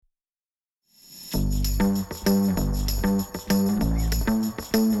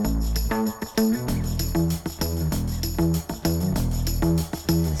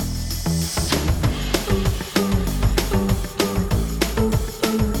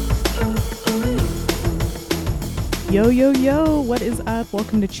Yo, yo, yo, what is up?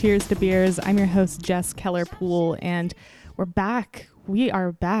 Welcome to Cheers to Beers. I'm your host, Jess Keller-Poole, and we're back. We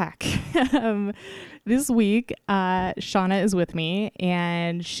are back. This week, Shauna is with me,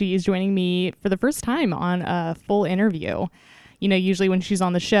 and she is joining me for the first time on a full interview. You know, usually when she's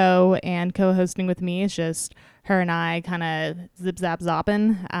on the show and co-hosting with me, it's just her and I kind of zip, zap,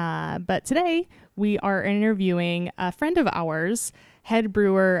 zopping. But today, we are interviewing a friend of ours, head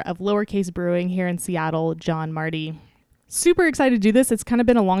brewer of Lowercase Brewing here in Seattle, John Marty. Super excited to do this. It's kind of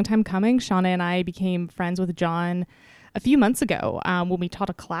been a long time coming. Shauna and I became friends with John a few months ago when we taught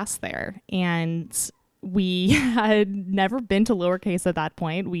a class there. And we had never been to Lowercase at that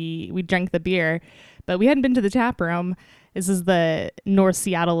point. We drank the beer, but we hadn't been to the tap room. This is the North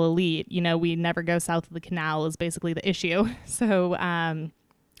Seattle elite. You know, we never go south of the canal is basically the issue. So,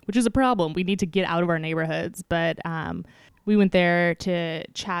 which is a problem. We need to get out of our neighborhoods. But we went there to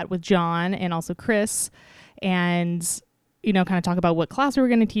chat with John and also Chris and, you know, kind of talk about what class we were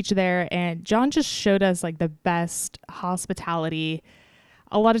going to teach there. And John just showed us like the best hospitality.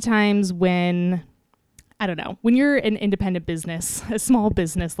 A lot of times when, I don't know, when you're an independent business, a small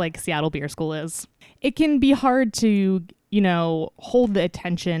business like Seattle Beer School is, it can be hard to, you know, hold the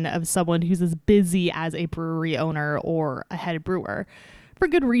attention of someone who's as busy as a brewery owner or a head brewer for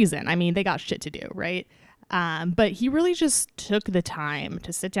good reason. I mean, they got shit to do, right? But he really just took the time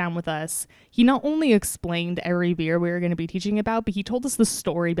to sit down with us. He not only explained every beer we were going to be teaching about, but he told us the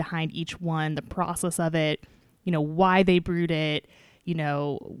story behind each one, the process of it, you know, why they brewed it, you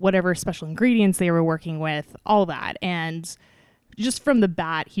know, whatever special ingredients they were working with, all that. And just from the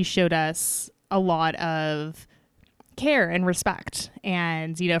bat, he showed us a lot of care and respect.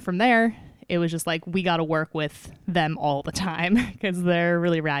 And, you know, from there, it was just like, we got to work with them all the time because they're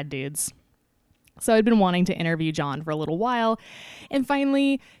really rad dudes. So I'd been wanting to interview John for a little while and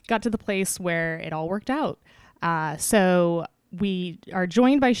finally got to the place where it all worked out. So we are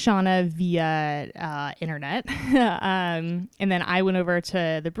joined by Shauna via internet. And then I went over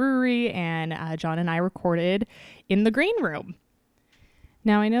to the brewery and John and I recorded in the green room.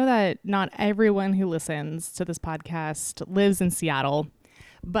 Now, I know that not everyone who listens to this podcast lives in Seattle,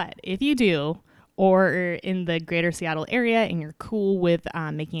 but if you do, or in the greater Seattle area and you're cool with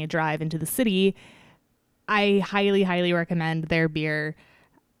making a drive into the city, I highly, highly recommend their beer.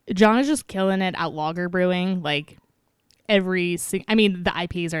 John is just killing it at lager brewing. Like I mean, the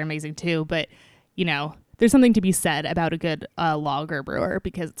IPs are amazing too, but you know, there's something to be said about a good lager brewer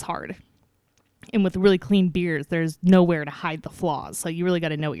because it's hard. And with really clean beers, there's nowhere to hide the flaws. So you really got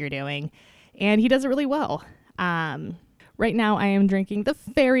to know what you're doing. And he does it really well. Right now, I am drinking the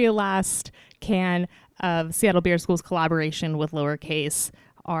very last can of Seattle Beer School's collaboration with Lowercase,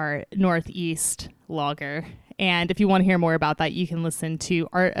 our Northeast lager. And if you want to hear more about that, you can listen to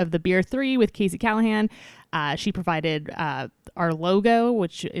Art of the Beer 3 with Casey Callahan. She provided our logo,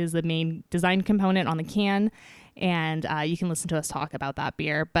 which is the main design component on the can. And you can listen to us talk about that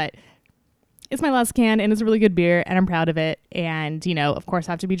beer. But it's my last can, and it's a really good beer, and I'm proud of it. And, you know, of course,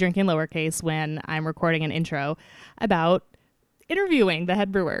 I have to be drinking Lowercase when I'm recording an intro about interviewing the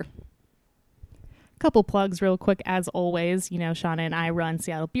head brewer. Couple plugs real quick, as always. You know, Shauna and I run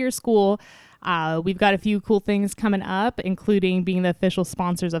Seattle Beer School. We've got a few cool things coming up, including being the official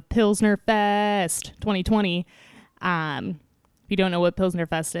sponsors of Pilsner Fest 2020. If you don't know what Pilsner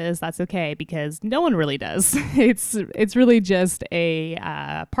Fest is, that's okay because no one really does. It's really just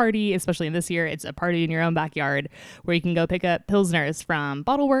a party, especially in this year. It's a party in your own backyard where you can go pick up Pilsners from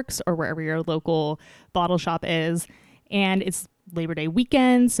Bottle Works or wherever your local bottle shop is. And it's Labor Day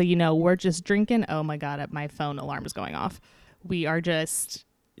weekend, so, you know, we're just drinking. Oh my God, my phone alarm is going off. We are just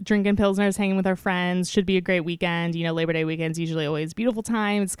drinking Pilsners, hanging with our friends. Should be a great weekend. You know, Labor Day weekend's usually always a beautiful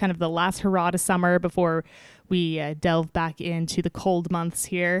time. It's kind of the last hurrah to summer before we delve back into the cold months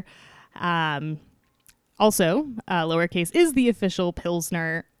here. Also, Lowercase is the official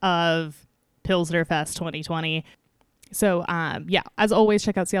Pilsner of Pilsner Fest 2020. So, yeah, as always,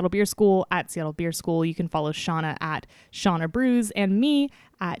 check out Seattle Beer School at Seattle Beer School. You can follow Shauna at Shauna Brews and me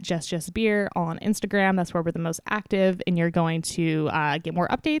at Just Beer on Instagram. That's where we're the most active, and you're going to get more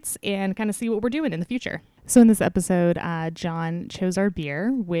updates and kind of see what we're doing in the future. So in this episode, John chose our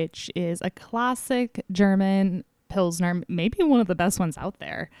beer, which is a classic German Pilsner, maybe one of the best ones out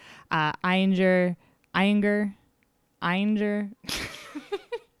there. Ayinger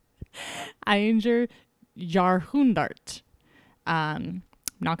Jahrhundert.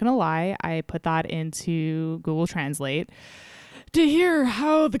 Not gonna lie, I put that into Google Translate to hear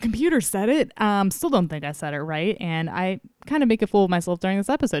how the computer said it. Still don't think I said it right, and I kind of make a fool of myself during this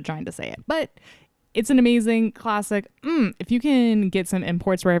episode trying to say it, but it's an amazing classic. If you can get some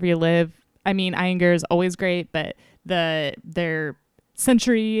imports wherever you live, I mean, Eyinger is always great, but their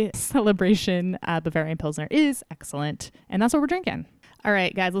century celebration Bavarian Pilsner is excellent, and that's what we're drinking. All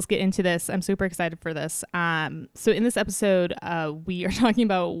right, guys, let's get into this. I'm super excited for this. So in this episode, we are talking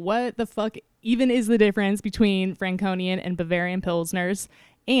about what the fuck even is the difference between Franconian and Bavarian Pilsners,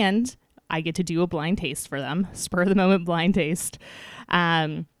 and I get to do a blind taste for them, spur of the moment blind taste.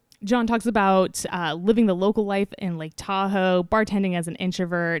 John talks about living the local life in Lake Tahoe, bartending as an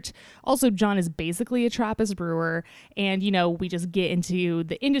introvert. Also, John is basically a Trappist brewer. And, we just get into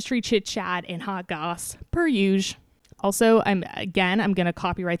the industry chit chat and hot goss per usual. Also, I'm going to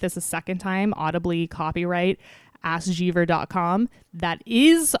copyright this a second time, audibly copyright AskJeever.com. That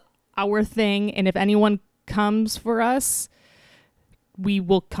is our thing. And if anyone comes for us, we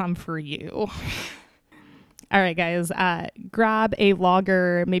will come for you. All right, guys, grab a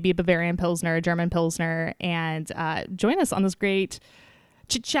lager, maybe a Bavarian Pilsner, a German Pilsner, and join us on this great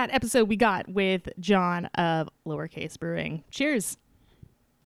chit-chat episode we got with John of Lowercase Brewing. Cheers.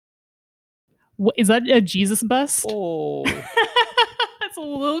 What, is that a Jesus bust? Oh, That's a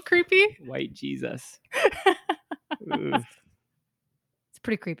little creepy. white Jesus. It's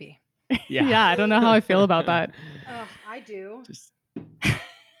pretty creepy. Yeah, I don't know how I feel about that. Oh, I do.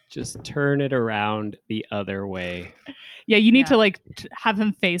 Just turn it around the other way. Yeah, you need Yeah. to have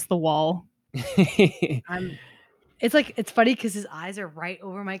him face the wall. It's funny because his eyes are right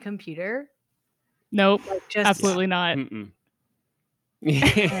over my computer. Nope, Like just absolutely not. Mm-mm.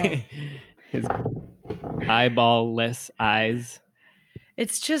 His eyeball-less eyes.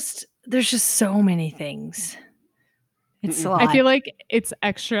 It's just there's just so many things. It's a lot. I feel like it's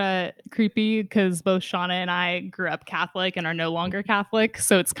extra creepy because both Shauna and I grew up Catholic and are no longer Catholic.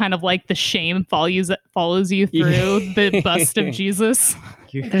 So it's kind of like the shame follows you through the bust of Jesus.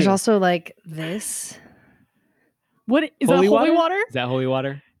 There's also like this. What is Holy that? Holy water? water? Is that holy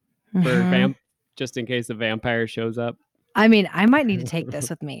water for Mhm. just in case a vampire shows up? I mean, I might need to take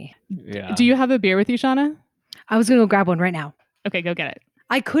this with me. Yeah. Do you have a beer with you, Shauna? I was gonna go grab one right now. Okay, go get it.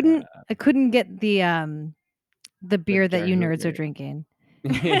 I couldn't get the beer that you nerds are Jarhuter. drinking.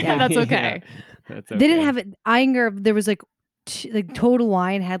 That's okay. That's They didn't okay. have it. Eyinger, there was like Total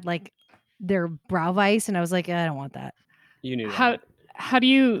Wine had like their Brauweiss, and I was like, I don't want that. You knew How that. how do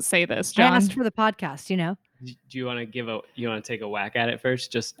you say this, I John? asked for the podcast, Do you want to take a whack at it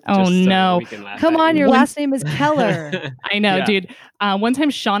first? Just Oh, so no. we can laugh Come at on, you? your One- last name is Keller. I know, Yeah. dude. One time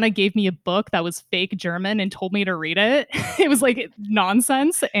Shauna gave me a book that was fake German and told me to read it. It was like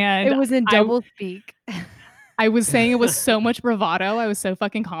nonsense. And It was in double speak. I was saying it was so much bravado. I was so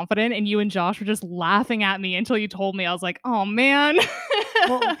fucking confident. And you and Josh were just laughing at me until you told me. I was like, oh, man.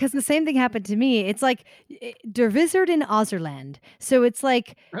 Well, because the same thing happened to me. It's like Der Wizard in Ozerland. So it's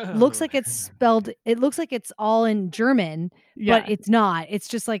like looks like it's spelled. It looks like it's all in German, but it's not. It's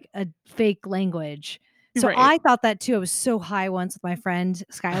just like a fake language. So Right. I thought that too. I was so high once with my friend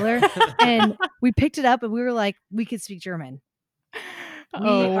Skylar, and we picked it up, and we were like, we could speak German. We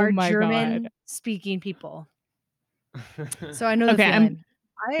Oh are my German God. speaking people. So I know the Okay, feeling.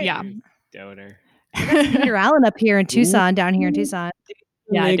 Yeah. Donor. Peter Allen up here in Tucson, down here in Ooh. Tucson.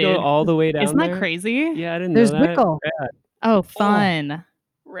 Yeah, they go dude. all the way down Isn't that there? crazy? Yeah, I didn't There's know that. Wickle. Oh, fun.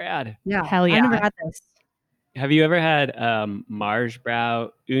 Rad. Yeah, Hell I never yeah. had this. Have you ever had Marshbrau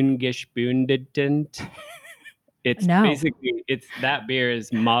Ungespundet? It's No. basically that beer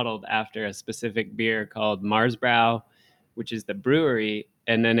is modeled after a specific beer called Marsbrau, which is the brewery,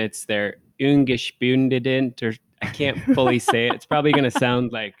 and then it's their Ungespundet, or I can't fully say it. It's probably going to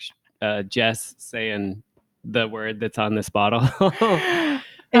sound like Jess saying the word that's on this bottle.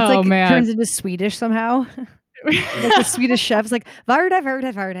 It's Oh, like man. it turns into Swedish somehow. Like the Swedish chef's like Varda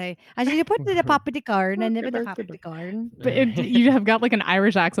Varda. I need to put the pop in the garden and never the pop in the garden. But you have got like an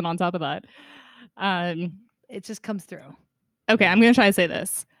Irish accent on top of that. It just comes through. Okay, I'm gonna try to say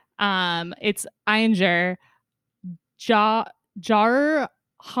this. It's Eyinger Jar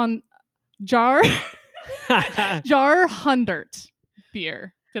Hundert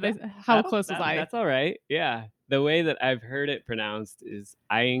beer. Did I? How close was I? That's all right. Yeah. The way that I've heard it pronounced is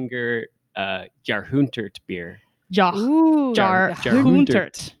Eyinger Jarhuntert beer. Ooh,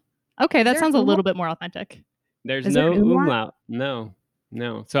 Jarhuntert. Okay, that there sounds a an little bit more authentic. There's Is there no an umlaut? umlaut.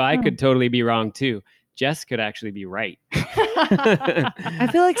 No. So I Oh. could totally be wrong too. Jess could actually be right. I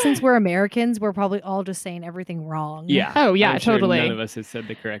feel like since we're Americans, we're probably all just saying everything wrong. Yeah. Oh, yeah, I'm sure totally. None of us has said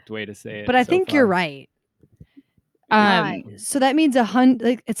the correct way to say it. But I so think you're far. right. Um, So that means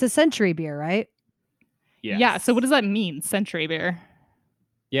like it's a century beer, right? Yeah. So what Yes. does that mean? Century beer.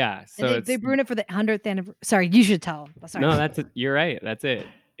 Yeah. So And they brewed it for the 100th anniversary. Sorry, you should tell them. Sorry. no, you're right. That's it.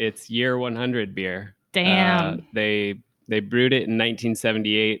 It's year 100 beer. Damn. They brewed it in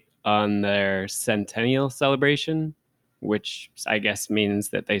 1978. on their centennial celebration, which I guess means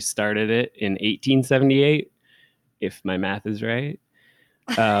that they started it in 1878, if my math is right.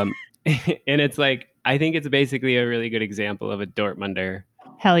 And it's like, I think it's basically a really good example of a Dortmunder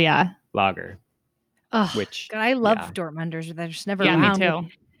Hell yeah. lager. Oh, Which, God, I love yeah. Dortmunders, but they're just never Yeah, me around. too.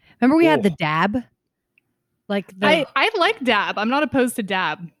 Remember we had the Oh. Dab? Like the I like Dab. I'm not opposed to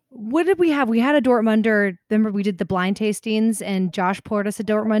Dab. what did we have? We had a Dortmunder. Remember we did the blind tastings and Josh poured us a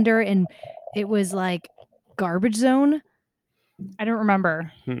Dortmunder and it was like Garbage Zone. I don't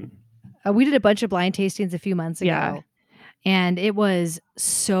remember. We did a bunch of blind tastings a few months ago. Yeah. And it was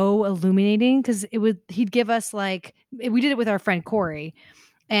so illuminating because he'd give us like, we did it with our friend Corey,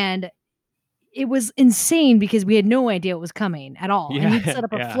 and it was insane because we had no idea what was coming at all. And he'd set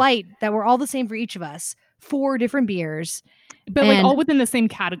up a flight that were all the same for each of us, 4 different beers. But like all within the same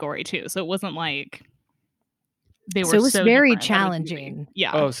category too. So it wasn't like they were so it was very different. challenging.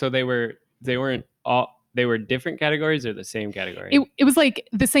 Yeah. Oh, so they weren't all, they were different categories or the same category? It was like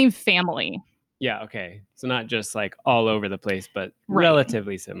the same family. Yeah, okay. So not just like all over the place, but Right.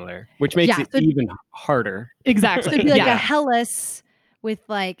 relatively similar, which makes it even harder. Exactly. So it'd be like a Helles with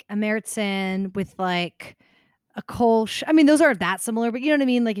like a Meritzen with like a Kolsch. I mean, those aren't that similar, but you know what I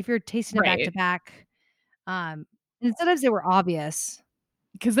mean? Like if you're tasting it back to back. And sometimes they were obvious.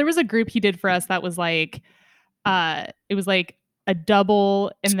 Because there was a group he did for us that was like, it was like a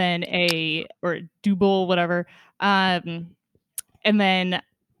double and then or double, whatever. And then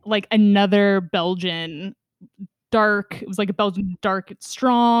like another Belgian dark. It was like a Belgian dark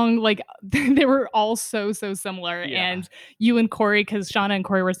strong. Like they were all so similar. Yeah. And you and Corey, because Shauna and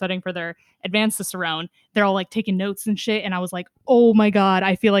Corey were studying for their advanced Cicerone, they're all like taking notes and shit. And I was like, oh my God,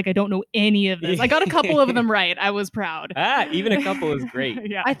 I feel like I don't know any of this. I got a couple of them right. I was proud. Even a couple is great.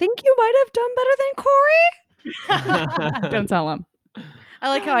 Yeah. I think you might have done better than Corey. Don't tell him. I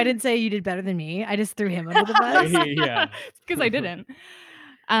like how I didn't say you did better than me. I just threw him under the bus. Yeah. Because I didn't.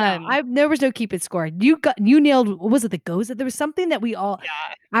 There was no keep it score. You nailed, what was it, the Goza? There was something that we all,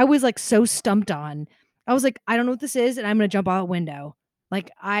 I was like so stumped on. I was like, I don't know what this is, and I'm going to jump out a window. Like,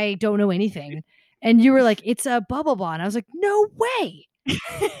 I don't know anything. And you were like, it's a bubble blah. And I was like, no way.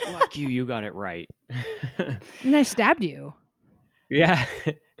 Fuck you, you got it right. And I stabbed you. Yeah.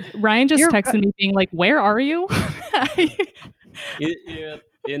 Ryan just texted me being like, where are you?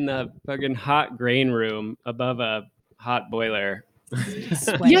 In the fucking hot grain room above a hot boiler.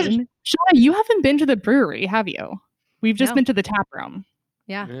 Shauna, you haven't been to the brewery, have you? We've just been to the tap room.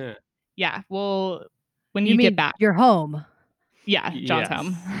 Yeah. Yeah. Well, when you get back. You're home. Yeah, John's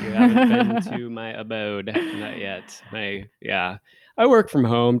home. You haven't been to my abode. Not yet. I work from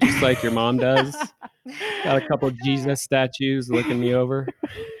home just like your mom does. Got a couple of Jesus statues looking me over,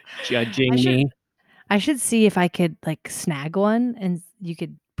 judging me. I should see if I could like snag one and you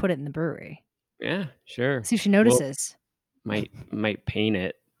could put it in the brewery. Yeah, sure. See if she notices. Well, might paint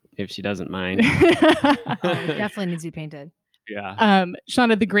it if she doesn't mind. Definitely needs to be painted. Yeah.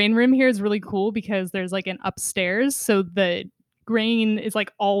 Shauna, the grain room here is really cool because there's like an upstairs. So the grain is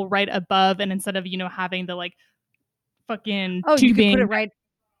like all right above. And instead of, having the like fucking tubing, you can put it right,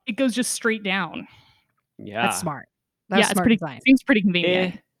 it goes just straight down. Yeah. That's smart. That's smart design. Seems pretty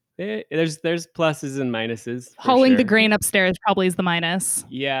convenient. There's pluses and minuses. Hauling the grain upstairs probably is the minus.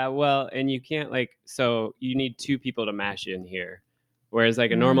 Yeah, well, and you can't so you need 2 people to mash in here. Whereas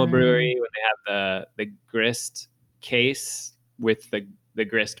like a normal brewery, when they have the grist case with the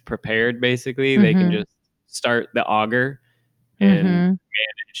grist prepared, basically, they can just start the auger and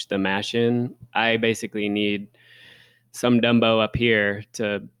manage the mash in. I basically need some Dumbo up here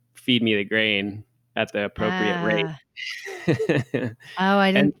to feed me the grain at the appropriate rate.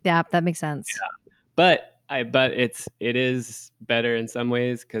 I didn't. That makes sense. Yeah. But it is better in some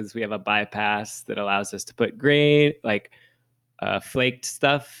ways because we have a bypass that allows us to put grain, like flaked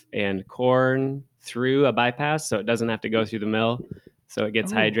stuff and corn through a bypass, so it doesn't have to go through the mill, so it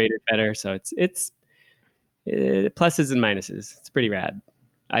gets hydrated better. So it's pluses and minuses. It's pretty rad.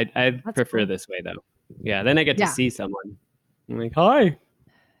 I prefer this way though. Yeah, then I get to see someone. I'm like, hi,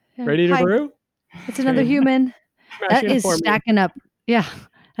 ready to brew? It's another human. That is stacking up. Yeah,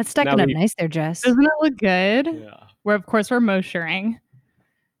 that's stacking up nice there, Jess. Doesn't it look good? Yeah. We're moshering.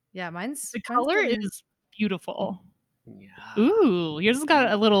 Yeah, mine's the color is beautiful. Yeah. Ooh, yours has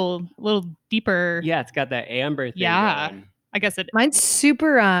got a little deeper. Yeah, it's got that amber thing. Yeah, going. I guess it. Mine's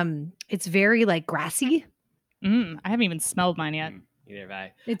super. It's very like grassy. I haven't even smelled mine yet. Neither have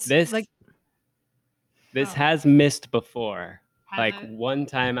I. It's this has missed before. Like one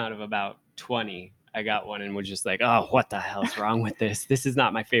time out of about 20, I got one and was just like, oh, what the hell's wrong with this? This is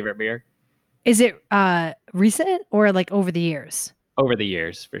not my favorite beer. Is it recent or like over the years? over the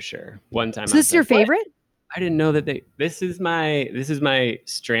years for sure. One time So this is your favorite? I didn't know that this is my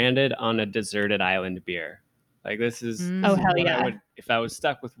stranded on a deserted island beer. Like this is Oh, this is hell what I yeah. would, if I was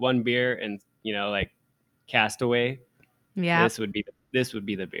stuck with one beer and like Castaway, Yeah. this would be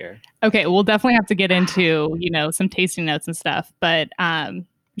the beer. Okay, we'll definitely have to get into, some tasting notes and stuff, but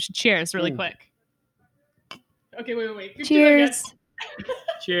we should cheers really quick. Okay, wait. You Cheers.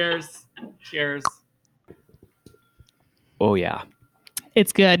 Cheers. Cheers. Oh yeah.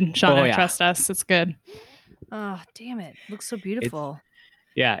 It's good. Shauna, Oh, yeah. trust us. It's good. Oh, damn it. Looks so beautiful.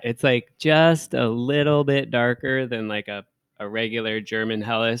 It's like just a little bit darker than like a regular German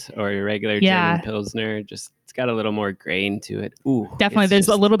Helles or a regular German Pilsner. Just it's got a little more grain to it. Ooh, definitely. There's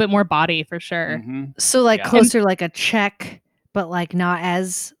a little bit more body for sure. Mm-hmm. So like closer like a Czech, but like not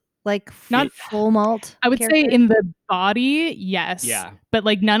as like not full malt. I would say in the body, yes. Yeah. But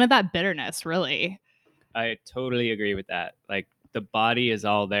like none of that bitterness, really. I totally agree with that. Like the body is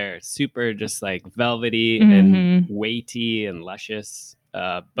all there, super just like velvety and weighty and luscious.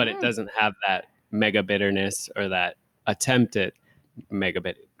 But it doesn't have that mega bitterness or that attempt at mega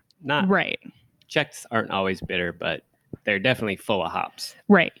bitter. Not right. Czechs aren't always bitter, but they're definitely full of hops.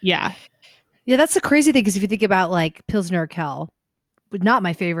 Right. Yeah. Yeah, that's the crazy thing because if you think about like Pilsner Urquell, not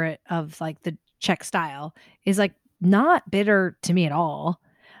my favorite of like the Czech style, is like not bitter to me at all.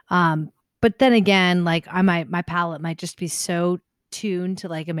 But then again, like my palate might just be so tuned to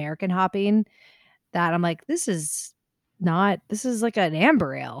like American hopping that I'm like, this is like an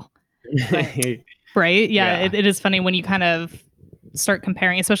amber ale. Right. Yeah. It is funny when you kind of start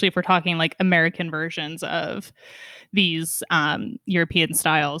comparing, especially if we're talking like American versions of these European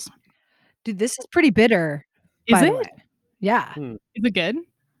styles. Dude, this is pretty bitter. Is it? Yeah. Is it good?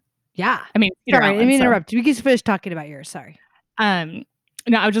 Yeah. I mean, sorry, I didn't interrupt. We can finish talking about yours. Sorry.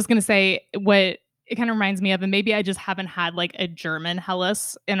 No, I was just gonna say what it kind of reminds me of, and maybe I just haven't had like a German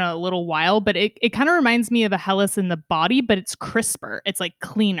Helles in a little while, but it kind of reminds me of a Helles in the body, but it's crisper. It's like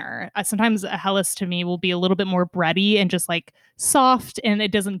cleaner. Sometimes a Helles to me will be a little bit more bready and just like soft, and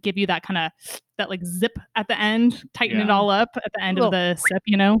it doesn't give you that kind of that like zip at the end, tighten it all up at the end of the sip,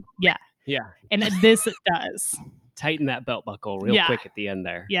 Yeah. Yeah. And this it does. Tighten that belt buckle real quick at the end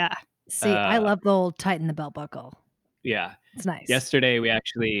there. Yeah. See, I love the old tighten the belt buckle. Yeah. It's nice. Yesterday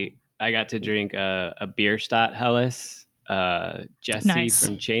I got to drink a Bierstadt Helles. Jesse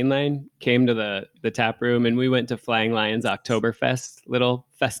from Chainline came to the tap room and we went to Flying Lions Oktoberfest little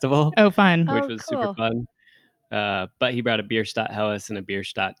festival. Oh, fun. Which was super fun. But he brought a Bierstadt Helles and a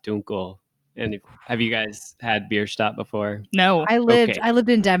Bierstadt Dunkel. And have you guys had Bierstadt before? No. I lived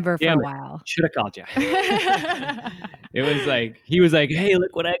in Denver for a while. Should have called you. It was like he was like, "Hey,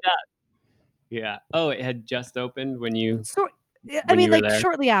 look what I got." Yeah. Oh, it had just opened when you I mean, like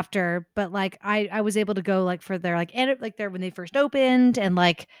shortly after, but like I was able to go like for their like there when they first opened, and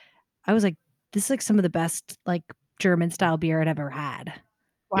like I was like, this is like some of the best like German style beer I'd ever had.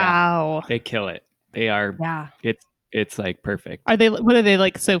 Wow. Yeah, they kill it. They are. Yeah. It's like perfect. What are they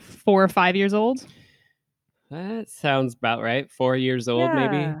like? So 4 or 5 years old? That sounds about right. 4 years old,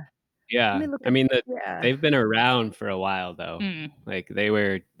 maybe. Yeah. I mean, they've been around for a while though. Like they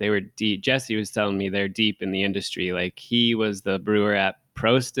were deep. Jesse was telling me they're deep in the industry. Like he was the brewer at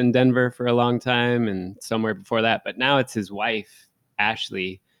Prost in Denver for a long time and somewhere before that. But now it's his wife,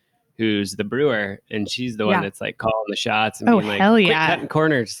 Ashley, who's the brewer, and she's the one that's like calling the shots and being like, hell "Quit yeah, cutting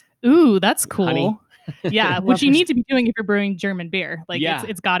corners." Ooh, that's cool. Honey. Yeah, which you need to be doing if you're brewing German beer. Like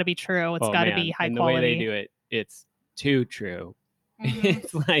it's got to be true. It's got to be high quality. The way they do it, it's too true.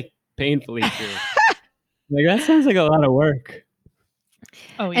 It's like painfully true. Like that sounds like a lot of work.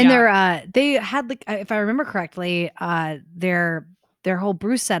 Oh yeah. And they had like, if I remember correctly, their whole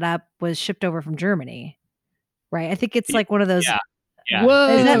brew setup was shipped over from Germany, right? I think it's like one of those. Yeah. Whoa.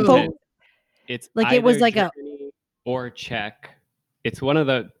 Is that it's like it was like Germany or Czech. It's one of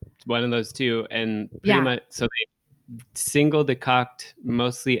those two, and pretty much so they single decoct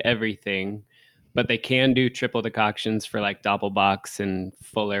mostly everything. But they can do triple decoctions for like Doppelbocks and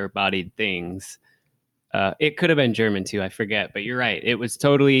fuller bodied things. It could have been German too, I forget. But you're right.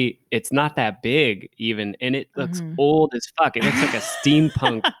 It's not that big even. And it looks old as fuck. It looks like a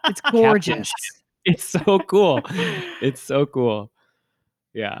steampunk. It's gorgeous. It's so cool. It's so cool.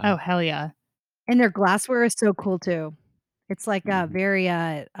 Yeah. Oh, hell yeah. And their glassware is so cool too. It's like very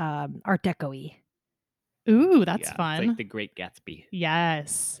Art Deco-y. Ooh, that's fun. It's like the Great Gatsby.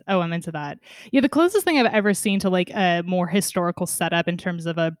 Yes. Oh, I'm into that. Yeah, the closest thing I've ever seen to like a more historical setup in terms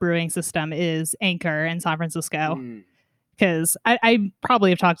of a brewing system is Anchor in San Francisco. Because I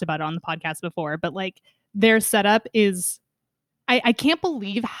probably have talked about it on the podcast before, but like their setup is, I can't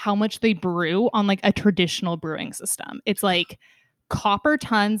believe how much they brew on like a traditional brewing system. It's like copper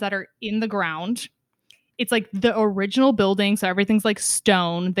tons that are in the ground. It's like the original building, so everything's like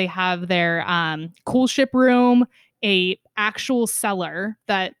stone. They have their cool ship room, a actual cellar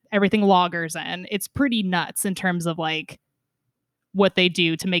that everything loggers in. It's pretty nuts in terms of like what they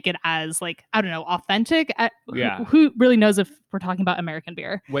do to make it as like, I don't know, authentic. Yeah. Who really knows if we're talking about American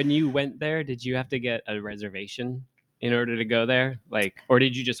beer? When you went there, did you have to get a reservation in order to go there? Like, or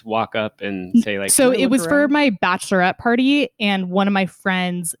did you just walk up and say like, so "Can I it look was for around?" my bachelorette party, and one of my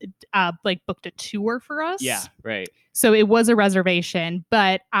friends like booked a tour for us. Yeah, right. So it was a reservation,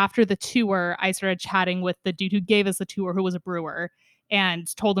 but after the tour, I started chatting with the dude who gave us the tour, who was a brewer,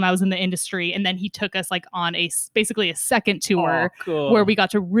 and told him I was in the industry. And then he took us like on basically a second tour cool. where we got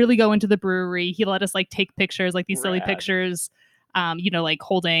to really go into the brewery. He let us like take pictures, like these silly Rad. pictures, like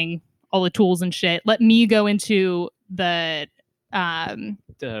holding all the tools and shit. Let me go into the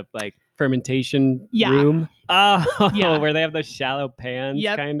like fermentation Yeah. room. Oh, Yeah. where they have those shallow pans,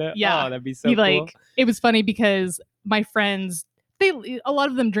 Yep. kind of. Yeah. Oh, that'd be so he cool. like it was funny because my friends, a lot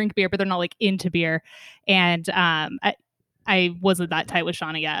of them drink beer, but they're not like into beer. And I wasn't that tight with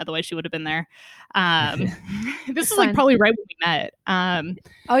Shauna yet, otherwise she would have been there. This was like fun. probably right when we met.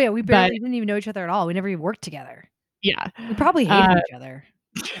 Oh yeah, we barely didn't even know each other at all. We never even worked together. Yeah. We probably hated each other.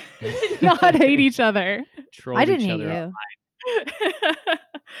 Not hate each other. Trolled I didn't each hate other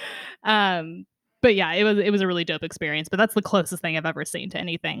you. But yeah, it was a really dope experience. But that's the closest thing I've ever seen to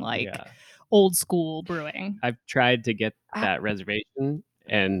anything like Yeah. old school brewing. I've tried to get that reservation,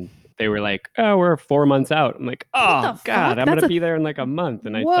 and they were like, "Oh, we're 4 months out." I'm like, "Oh the God, fuck? I'm gonna be there in like a month."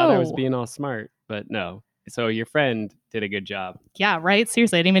 And I thought I was Whoa. being all smart, but no. So your friend did a good job. Yeah, right.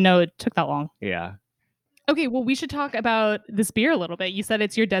 Seriously, I didn't even know it took that long. Yeah. Okay, well, we should talk about this beer a little bit. You said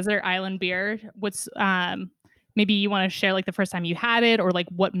it's your desert island beer. What's maybe you want to share like the first time you had it, or like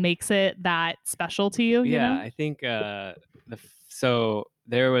what makes it that special to you? Yeah, You know? I think so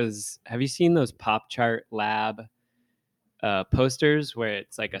there was. Have you seen those Pop Chart Lab posters where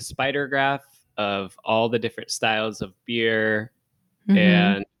it's like a spider graph of all the different styles of beer Mhm.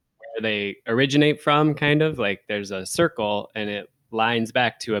 and where they originate from? Kind of like there's a circle and it lines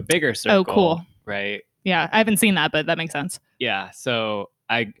back to a bigger circle. Oh, cool. Right. Yeah, I haven't seen that, but that makes sense. Yeah. So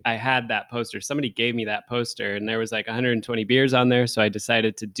I had that poster. Somebody gave me that poster, and there was like 120 beers on there. So I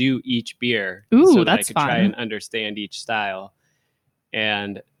decided to do each beer Ooh, so that that's I could try fun. and understand each style.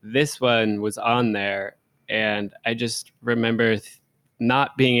 And this one was on there, and I just remember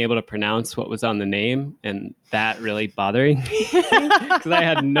not being able to pronounce what was on the name, and that really bothering me because I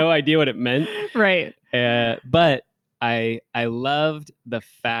had no idea what it meant. Right. But I loved the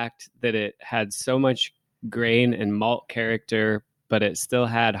fact that it had so much grain and malt character, but it still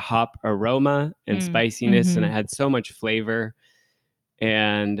had hop aroma and spiciness, and it had so much flavor.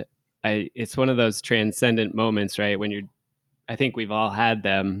 And it's one of those transcendent moments, right? When I think we've all had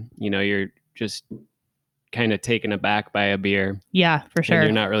them, you're just kind of taken aback by a beer. Yeah, for sure. And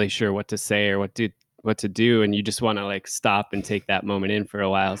you're not really sure what to say or what to do. And you just want to like stop and take that moment in for a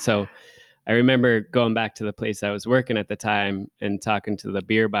while. So I remember going back to the place I was working at the time and talking to the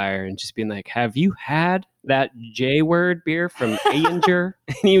beer buyer and just being like, "Have you had that J word beer from Ayinger?"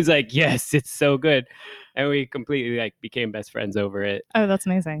 And he was like, "Yes, it's so good." And we completely like became best friends over it. Oh, that's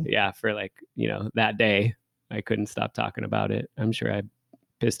amazing. Yeah, for like, that day I couldn't stop talking about it. I'm sure I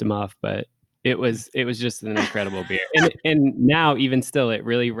pissed him off, but it was just an incredible beer. And now even still it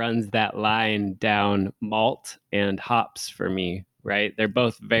really runs that line down malt and hops for me. Right? They're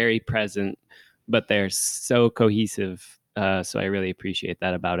both very present, but they're so cohesive. So I really appreciate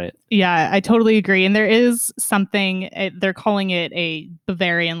that about it. Yeah, I totally agree. And there is something, they're calling it a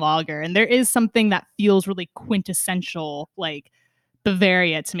Bavarian lager, and there is something that feels really quintessential, like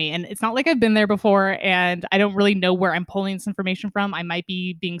Bavaria to me. And it's not like I've been there before, and I don't really know where I'm pulling this information from. I might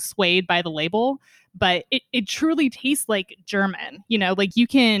be being swayed by the label, but it truly tastes like German. Like you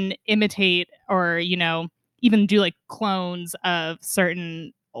can imitate or, even do like clones of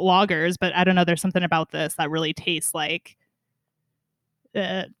certain lagers, but I don't know, there's something about this that really tastes like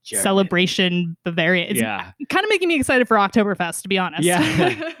celebration Bavaria. It's kind of making me excited for Oktoberfest, to be honest.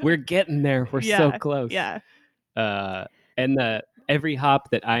 Yeah, we're getting there. We're so close. Yeah. And every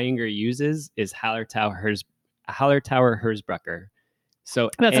hop that Ayinger uses is Hallertauer Hersbrucker. So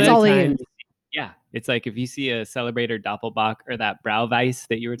that's all they use. Yeah, it's like if you see a Celebrator Doppelbock or that Brauweiss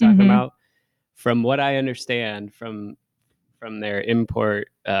that you were talking about, from what I understand from their import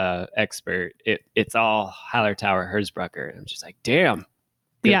expert, it's all Hallertauer Hersbrucker. I'm just like, damn.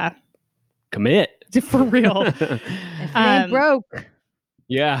 Yeah. Commit. For real. If it ain't broke.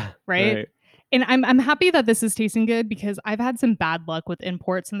 Yeah. Right. And I'm happy that this is tasting good because I've had some bad luck with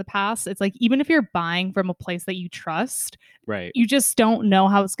imports in the past. It's like even if you're buying from a place that you trust, Right. you just don't know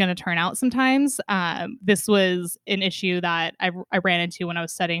how it's going to turn out sometimes. This was an issue that I ran into when I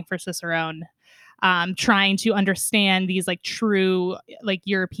was studying for Cicerone, trying to understand these like true like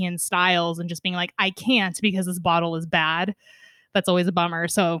European styles and just being like, I can't because this bottle is bad. That's always a bummer.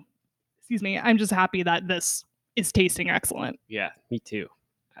 So, excuse me, I'm just happy that this is tasting excellent. Yeah, me too.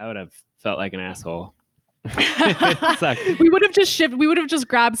 I would have felt like an asshole. We would have just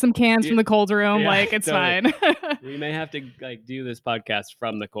grabbed some cans from the cold room. Yeah, like it's totally. fine. We may have to like do this podcast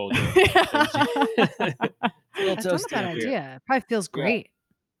from the cold room. That's not a bad idea. Probably feels great.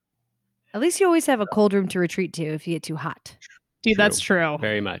 At least you always have a cold room to retreat to if you get too hot. Dude, that's true.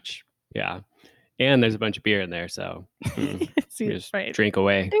 Very much. Yeah. And there's a bunch of beer in there, so just drink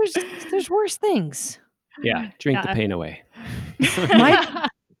away. There's worse things. Yeah, drink the pain away.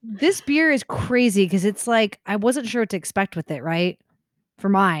 This beer is crazy because it's like I wasn't sure what to expect with it. Right, for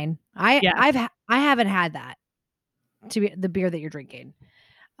mine, I haven't had that to be the beer that you're drinking.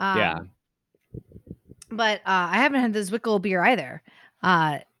 Yeah, but I haven't had the Zwickel beer either.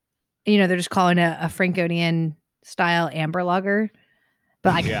 They're just calling it a Franconian style amber lager,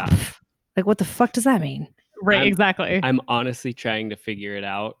 but like what the fuck does that mean? Right, exactly. I'm honestly trying to figure it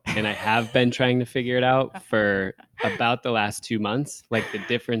out, and I have been trying to figure it out for about the last 2 months, like the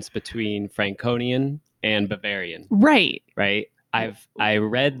difference between Franconian and Bavarian. Right. I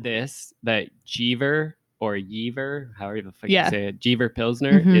read this that Jever or Yever, however the fuck you say it, Jever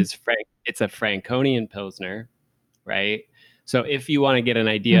Pilsner it's a Franconian Pilsner, right? So if you want to get an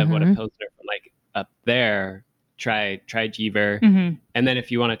idea of what a Pilsner from like up there, try Jever, and then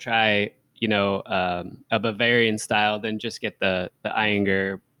if you want to try a Bavarian style, then just get the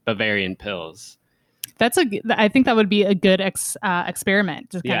Eyinger Bavarian Pils. I think that would be a good experiment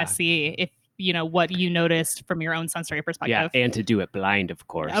to kind of see if what you noticed from your own sensory perspective. Yeah, and to do it blind, of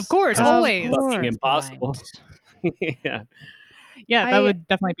course. Of course, always. Fucking impossible. Yeah, that would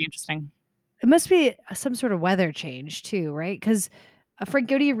definitely be interesting. It must be some sort of weather change too, right? Because a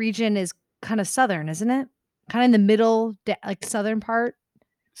Franconia region is kind of southern, isn't it? Kind of in the middle, like southern part.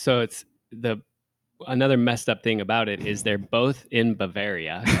 So it's another messed up thing about it is they're both in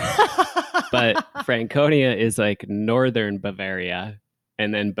Bavaria, but Franconia is like northern Bavaria,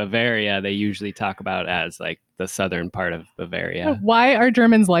 and then Bavaria they usually talk about as like the southern part of Bavaria. Why are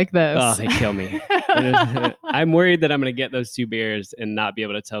Germans like this? Oh, they kill me. I'm worried that I'm going to get those two beers and not be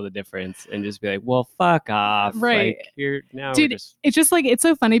able to tell the difference and just be like, well, fuck off. Right. Like, here now. Dude, it's just like, it's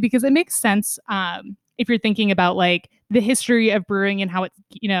so funny because it makes sense if you're thinking about like the history of brewing and how it's,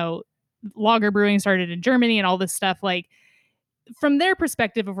 lager brewing started in Germany and all this stuff. Like from their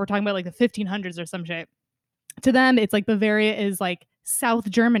perspective, if we're talking about like the 1500s or some shit, to them, it's like Bavaria is like South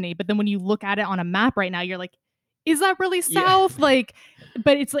Germany. But then when you look at it on a map right now, you're like, is that really South? Yeah. Like,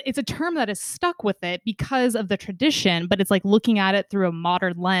 but it's a term that is stuck with it because of the tradition, but it's like looking at it through a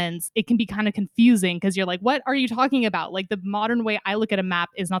modern lens, it can be kind of confusing because you're like, what are you talking about? Like the modern way I look at a map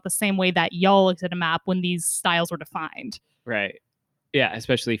is not the same way that y'all looked at a map when these styles were defined. Right. Yeah,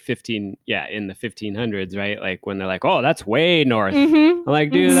 especially in the 1500s, right? Like when they're like, oh, that's way north. I'm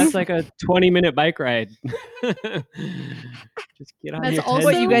like, dude, that's like a 20-minute bike ride. Just get on. That's also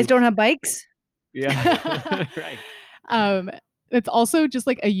what, you guys don't have bikes? Yeah. Right. It's also just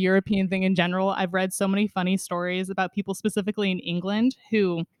like a European thing in general. I've read so many funny stories about people specifically in England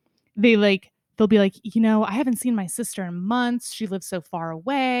who they'll be like, I haven't seen my sister in months. She lives so far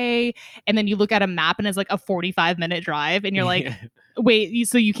away. And then you look at a map and it's like a 45-minute drive and you're like, wait,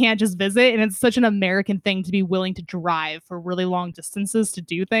 so you can't just visit? And it's such an American thing to be willing to drive for really long distances to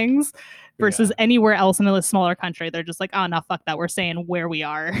do things versus anywhere else in a smaller country. They're just like, oh, no, fuck that. We're staying where we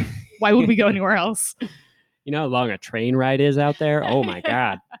are. Why would we go anywhere else? You know how long a train ride is out there? Oh, my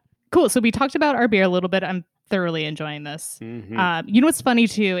God. Cool. So we talked about our beer a little bit. I'm thoroughly enjoying this. What's funny,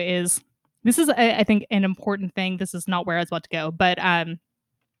 too, is this is, I think, an important thing. This is not where I was about to go, but an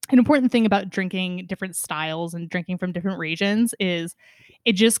important thing about drinking different styles and drinking from different regions is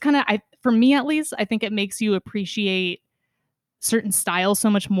it just kind of, for me at least, I think it makes you appreciate certain styles so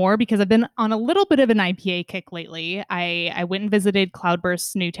much more because I've been on a little bit of an IPA kick lately. I went and visited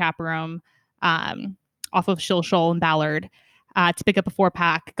Cloudburst's new tap room off of Shill Shoal and Ballard to pick up a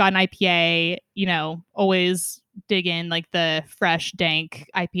 4-pack. Got an IPA, always dig in like the fresh, dank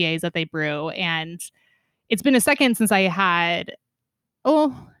IPAs that they brew. And it's been a second since I had,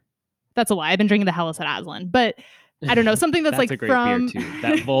 that's a lie. I've been drinking the Helles at Aslan, but I don't know, something that's like a great from beer too.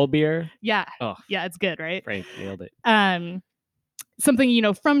 That Vol beer. Yeah. Oh, yeah, it's good, right? Frank nailed it.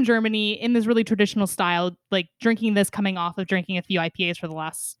 Something, from Germany in this really traditional style, like drinking this coming off of drinking a few IPAs for the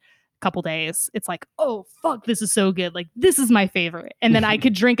last couple days, it's like, oh fuck, this is so good. Like this is my favorite. And then I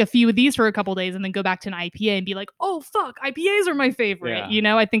could drink a few of these for a couple days and then go back to an IPA and be like, oh fuck, IPAs are my favorite. Yeah. You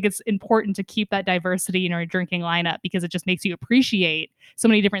know, I think it's important to keep that diversity in our drinking lineup because it just makes you appreciate so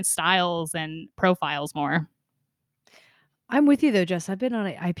many different styles and profiles more. I'm with you though, Jess. I've been on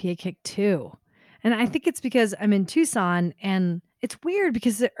an IPA kick too. And I think it's because I'm in Tucson and it's weird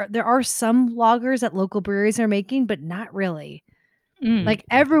because there are some lagers that local breweries are making, but not really. Like For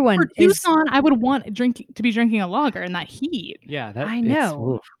everyone is. Tucson, I would want to be drinking a lager in that heat. Yeah, I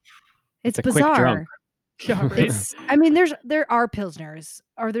know. It's a quick bizarre. drunk. I mean, there are pilsners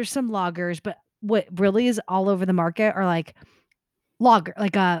or there's some lagers, but what really is all over the market are like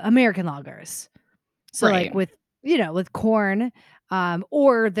American lagers. So Right. like with corn,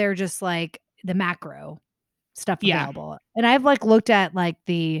 or they're just like the macro stuff Yeah. available. And I've like looked at like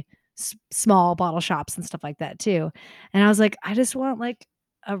the small bottle shops and stuff like that too. And I was like, I just want like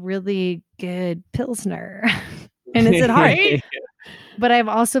a really good pilsner. And it's at heart. But I've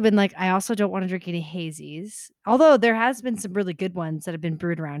also been like, I also don't want to drink any hazies. Although there has been some really good ones that have been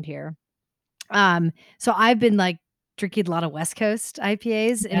brewed around here. So I've been like drinking a lot of West Coast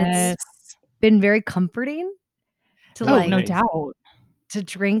IPAs, and it's been very comforting to no doubt. To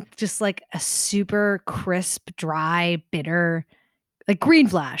drink just like a super crisp, dry, bitter, like Green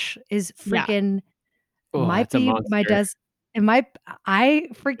Flash is freaking might be my I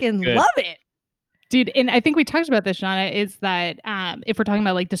freaking Good. love it. Dude, and I think we talked about this, Shauna, is that if we're talking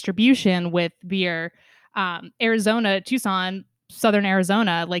about like distribution with beer, Arizona, Tucson, Southern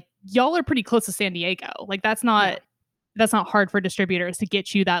Arizona, like y'all are pretty close to San Diego. Like that's not hard for distributors to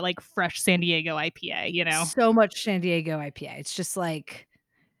get you that like fresh San Diego IPA, you know? So much San Diego IPA. It's just like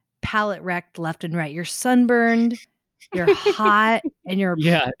palate wrecked left and right. You're sunburned, you're hot, and you're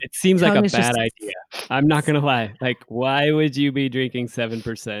it seems like a is bad just- idea. I'm not gonna lie. Like, why would you be drinking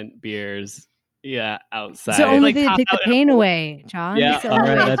 7% beers? Yeah, outside. It's the only Like, thing to pop take the out in a pain pool. away, John. Yeah, It's the only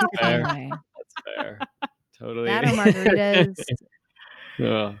all right, way to that's take the pain fair. away. That's fair. Totally. That or margaritas.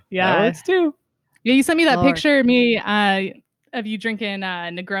 Oh, Yeah. that works too. Yeah, you sent me that Lord. picture of me of you drinking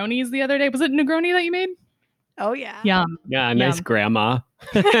Negronis the other day. Was it Negroni that you made? Oh yeah. Yum. Yeah, nice Yum. grandma.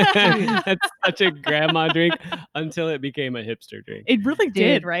 That's such a grandma drink until it became a hipster drink. It really Dude,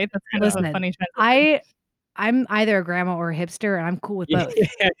 did, right? That's kind of a listen, funny transition. I'm either a grandma or a hipster, and I'm cool with both.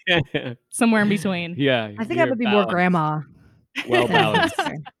 Somewhere in between. Yeah. I think I you're would be more balanced. grandma. Well than a balanced.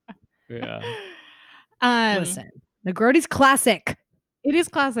 hipster. Yeah. Listen, Negroni's classic. It is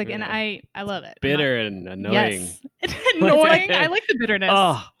classic, and Yeah. I love it. Bitter and annoying. Yes. Annoying. I like the bitterness.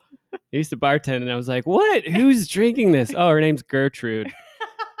 Oh, I used to bartend and I was like, what? Who's drinking this? Oh, her name's Gertrude.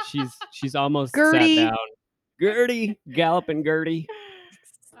 She's almost Gertie. sat down. Gertie, galloping Gertie.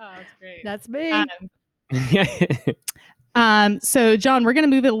 Oh, that's great. That's me. So John, we're going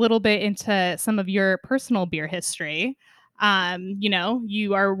to move it a little bit into some of your personal beer history. You know,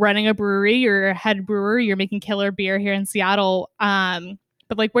 you are running a brewery, you're a head brewer, you're making killer beer here in Seattle.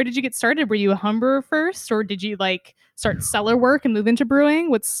 But like, where did you get started? Were you a home brewer first, or did you like start cellar work and move into brewing?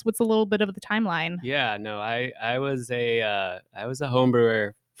 What's a little bit of the timeline? Yeah, no, I was a home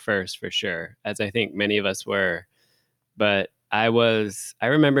brewer first for sure, as I think many of us were. But I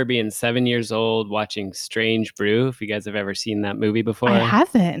remember being 7 years old watching Strange Brew. If you guys have ever seen that movie before. I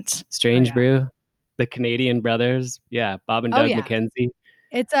haven't. Strange Brew, the Canadian brothers. Yeah, Bob and Doug McKenzie.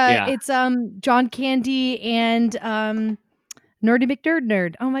 It's John Candy and Nerdy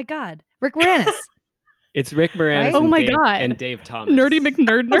McNerd. Oh my God, Rick Moranis. It's Rick Moranis. Right? Oh my Dave, God. and Dave Thomas. Nerdy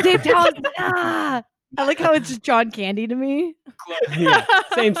McNerd. Oh, Dave Thomas. I like how it's just John Candy to me. Yeah,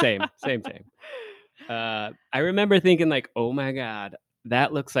 same. I remember thinking like, oh my God,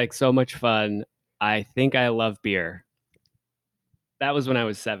 that looks like so much fun. I think I love beer. That was when I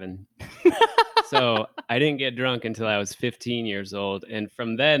was 7. So I didn't get drunk until I was 15 years old. And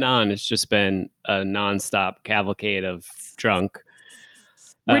from then on, it's just been a nonstop cavalcade of drunk.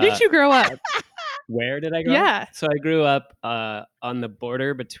 Where did you grow up? Where did I grow up? Yeah. So I grew up on the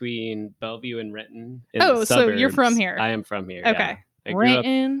border between Bellevue and Renton. Oh, so you're from here. I am from here. Okay. Yeah. I grew up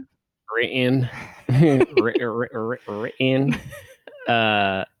Renton. Renton.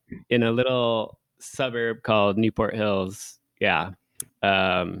 In a little suburb called Newport Hills. Yeah.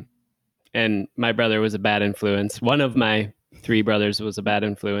 And my brother was a bad influence. One of my 3 brothers was a bad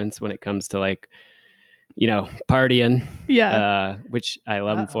influence when it comes to like, you know, partying. Yeah. Which I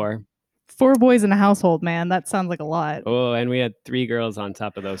love him for. 4 boys in a household, man. That sounds like a lot. Oh, and we had 3 girls on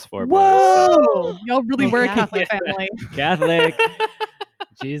top of those 4 boys. Whoa! Y'all really were a Yeah. Catholic family. Catholic.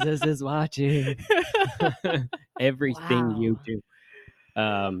 Jesus is watching everything you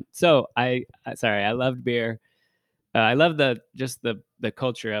Wow. do. So I loved beer. I love just the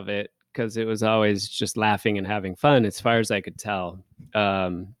culture of it because it was always just laughing and having fun as far as I could tell.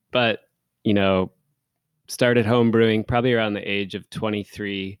 But you know, started home brewing probably around the age of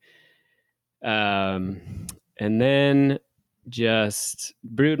 23, and then just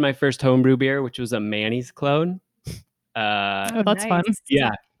brewed my first homebrew beer, which was a Manny's clone. Oh, that's fun.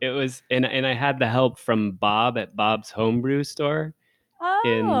 Yeah, it was, and I had the help from Bob at Bob's Homebrew store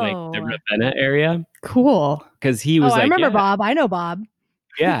in like the Ravenna area Cool. because he was I like, remember yeah, Bob. I know Bob.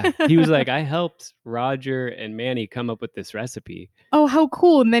 yeah, he was like, I helped Roger and Manny come up with this recipe. Oh, how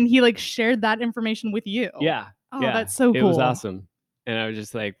cool. And then he like shared that information with you. Yeah. Oh, yeah, that's so cool. It was awesome. And I was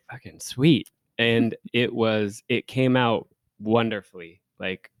just like, fucking sweet. And it came out wonderfully,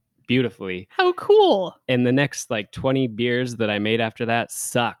 like beautifully. How cool. And the next like 20 beers that I made after that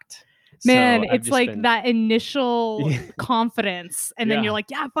sucked. Man, So it's like that initial confidence. And then Yeah. you're like,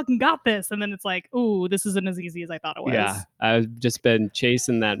 yeah, I fucking got this. And then it's like, ooh, this isn't as easy as I thought it was. Yeah. I've just been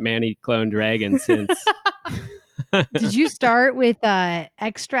chasing that Manny clone dragon since. Did you start with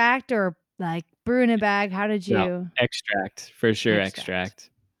extract or like brew in a bag? How did you? No, extract for sure.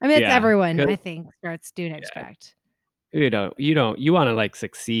 Extract. I mean, it's Yeah, everyone, 'cause- I think, starts doing extract. You want to like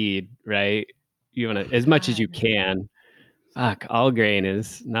succeed, right? You want to as much as you can. Fuck, all grain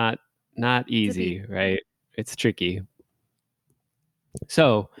is not easy, right? It's tricky.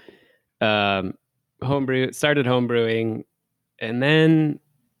 So, started homebrewing, and then,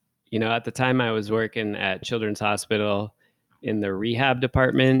 at the time I was working at Children's Hospital in the rehab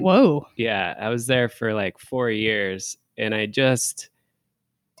department. Whoa. Yeah, I was there for like 4 years, and I just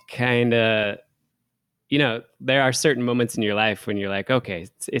kind of, there are certain moments in your life when you're like, okay,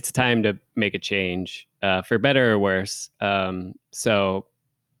 it's time to make a change, for better or worse. So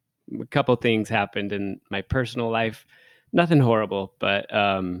a couple things happened in my personal life, nothing horrible, but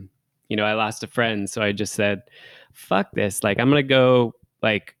I lost a friend, so I just said, fuck this, like I'm gonna go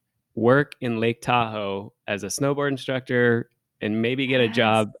like work in Lake Tahoe as a snowboard instructor and maybe get a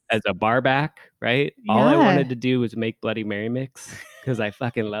job as a bar back, right? Yeah. All I wanted to do was make Bloody Mary mix because I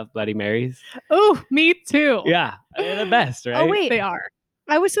fucking love Bloody Marys. Oh, me too. Yeah, they're the best, right? Oh wait, They are.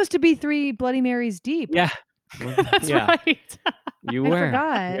 I was supposed to be 3 Bloody Marys deep. Yeah. That's Yeah. right. You I were.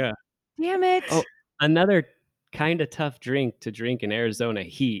 forgot. Yeah. Damn it. Oh, another kind of tough drink to drink in Arizona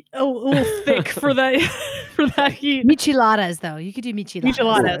heat. Oh, a little thick for that heat. Micheladas, though. You could do micheladas.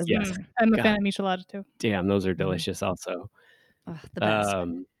 Micheladas. Yes. I'm a God. fan of micheladas too. Damn, those are delicious also. Ugh, the best.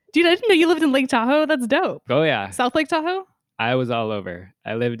 Dude, I didn't know you lived in Lake Tahoe. That's dope. Oh yeah. South Lake Tahoe? I was all over.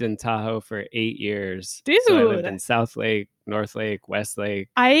 I lived in Tahoe for 8 years. Dude. So I lived in South Lake, North Lake, West Lake.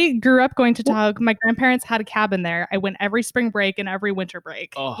 I grew up going to Tahoe. My grandparents had a cabin there. I went every spring break and every winter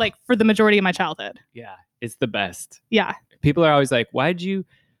break, like for the majority of my childhood. Yeah, it's the best. Yeah. People are always like, why'd you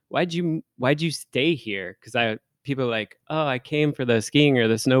stay here? Because people are like, oh, I came for the skiing or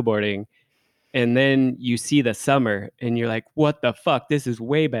the snowboarding. And then you see the summer and you're like, what the fuck? This is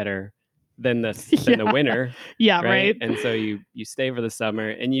way better than the winter. Yeah, right. And so you stay for the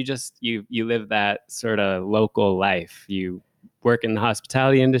summer and you live that sort of local life. You work in the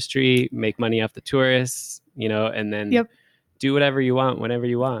hospitality industry, make money off the tourists, and then do whatever you want whenever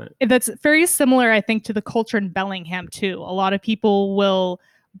you want. That's very similar, I think, to the culture in Bellingham too. A lot of people will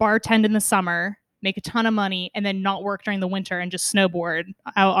bartend in the summer, make a ton of money, and then not work during the winter and just snowboard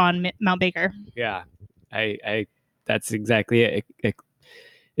out on Mount Baker. Yeah, I that's exactly it.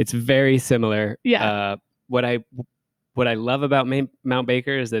 It's very similar. Yeah. What I love about Mount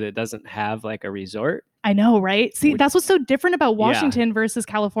Baker is that it doesn't have like a resort. I know, right? See, that's what's so different about Washington versus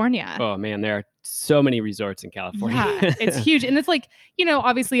California. Oh man, there are so many resorts in California. Yeah, it's huge. And it's like,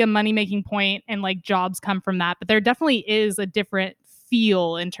 obviously a money-making point and like jobs come from that, but there definitely is a different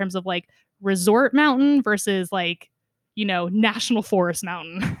feel in terms of like resort mountain versus like, national forest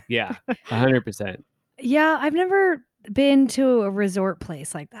mountain. Yeah, 100%. Yeah, I've never been to a resort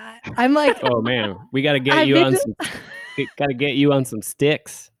place like that. I'm like, oh man, we got to get you on some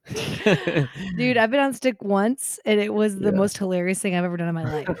sticks. Dude, I've been on stick once and it was the most hilarious thing I've ever done in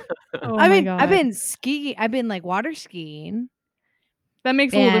my life. Oh I've been skiing. I've been like water skiing. That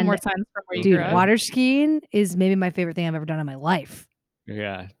makes a little bit more sense from where you grew up. Water skiing is maybe my favorite thing I've ever done in my life.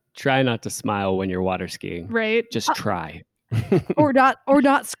 Yeah. Try not to smile when you're water skiing. Right. Just try. or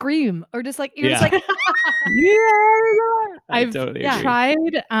not scream. Or just like you're just like I've totally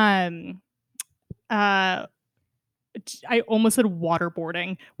tried I almost said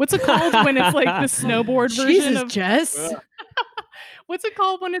waterboarding. What's it called when it's like the snowboard version of Jess? What's it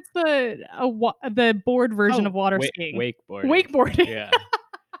called when it's the board version of water skiing? Wakeboarding. Wakeboarding. Yeah.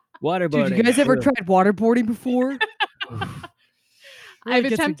 Waterboarding. Dude, you guys ever tried waterboarding before? I've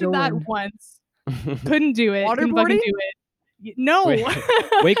attempted that once. Couldn't do it. Couldn't fucking Waterboarding? do it. No.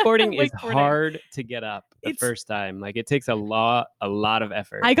 Wakeboarding is Wakeboarding. hard to get up the It's- first time. Like it takes a lot of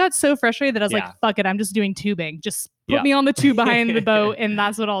effort. I got so frustrated that I was Yeah. like, fuck it, I'm just doing tubing. Just put Yeah. me on the tube behind the boat and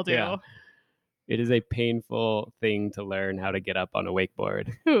that's what I'll do. Yeah. It is a painful thing to learn how to get up on a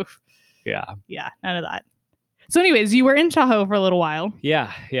wakeboard. Oof. Yeah. Yeah, none of that. So anyways, you were in Tahoe for a little while.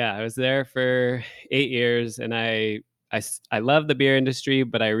 Yeah. I was there for 8 years, and I love the beer industry,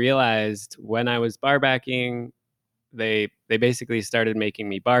 but I realized when I was bar backing, they basically started making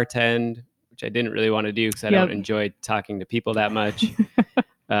me bartend, which I didn't really want to do because I don't enjoy talking to people that much.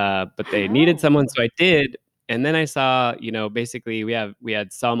 But they needed someone, so I did. And then I saw, basically we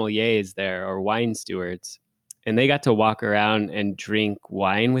had sommeliers there, or wine stewards, and they got to walk around and drink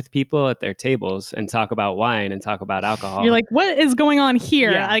wine with people at their tables and talk about wine and talk about alcohol. You're like, what is going on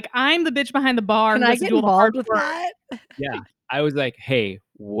here? Yeah. Like, I'm the bitch behind the bar. Can I get involved with that? Yeah. I was like, hey,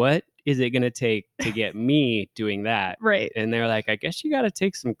 what is it going to take to get me doing that? Right. And they're like, I guess you got to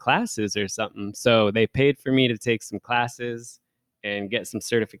take some classes or something. So they paid for me to take some classes and get some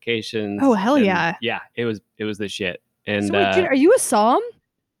certifications. Oh, hell and yeah. Yeah, it was the shit. And So wait, dude, are you a somm?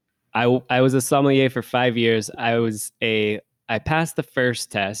 I was a sommelier for 5 years. I passed the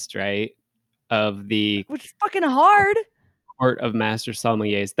first test, right, of the Which is fucking hard. Court of Master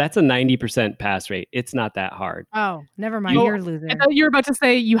Sommeliers. That's a 90% pass rate. It's not that hard. Oh, never mind. Oh, You're a loser. I thought you were about to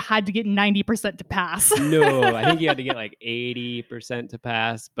say you had to get 90% to pass. No, I think you had to get like 80% to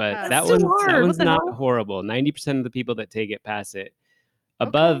pass, but That's that still one's hard. What the not hell? horrible. 90% of the people that take it pass it.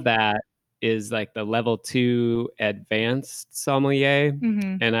 Above Okay. that is like the level 2 advanced sommelier,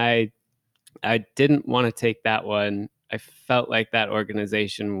 Mhm. and I didn't want to take that one. I felt like that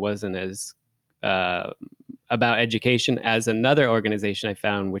organization wasn't as about education as another organization I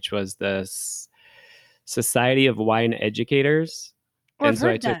found, which was the Society of Wine Educators. Well, And I've so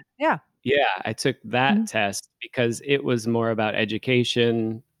I heard took that. Yeah. I took that Mhm. test because it was more about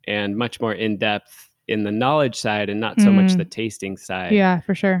education and much more in depth in the knowledge side and not so much the tasting side. Yeah,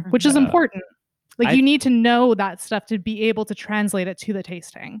 for sure. Which is important. Like I- you need to know that stuff to be able to translate it to the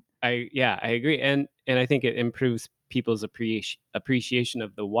tasting. I agree, and I think it improves people's appreciation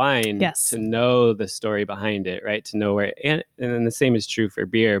of the wine. Yes. To know the story behind it, right? To know where, and then the same is true for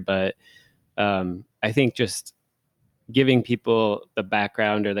beer. But I think just giving people the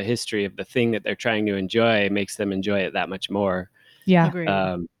background or the history of the thing that they're trying to enjoy makes them enjoy it that much more. Yeah. Agreed.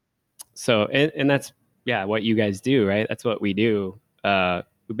 So and that's what you guys do, right? That's what we do. We're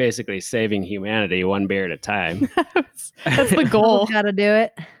basically saving humanity one beer at a time. That's the goal. Gotta do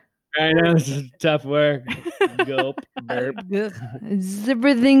it. I know, this is tough work. Gulp, burp.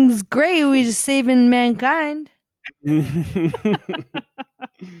 Everything's great. We're just saving mankind.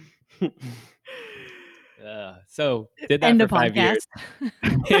 So did that End for of 5 years.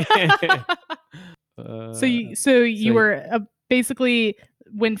 podcast. So you were basically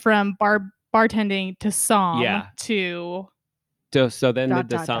went from bartending to somm to So then did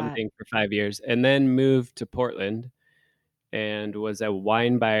the ... somm thing for 5 years, and then moved to Portland and was a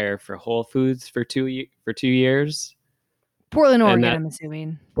wine buyer for Whole Foods for 2 years. Portland, And Oregon, that- I'm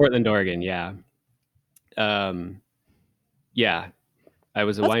assuming. Portland, Oregon, yeah. Yeah. I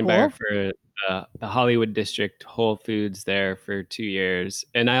was a That's wine cool. buyer for the Hollywood District Whole Foods there for 2 years.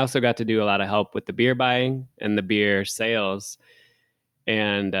 And I also got to do a lot of help with the beer buying and the beer sales,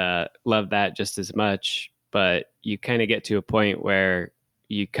 and love that just as much. But you kind of get to a point where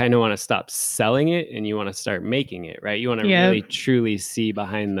you kind of want to stop selling it and you want to start making it, right? You want to really truly see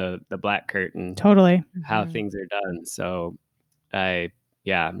behind the black curtain totally how things are done. So I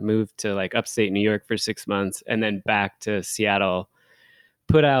moved to like upstate New York for 6 months and then back to Seattle,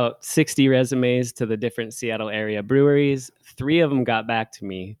 put out 60 resumes to the different Seattle area breweries. 3 of them got back to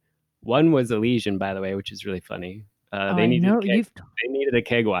me. One was Elysian, by the way, which is really funny. They needed a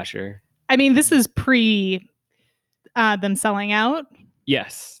keg washer. I mean, this is pre them selling out.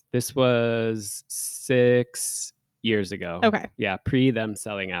 Yes, this was 6 years ago. Okay. Yeah, pre them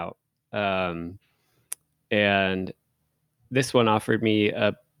selling out. And this one offered me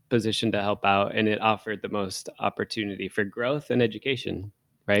a position to help out, and it offered the most opportunity for growth and education,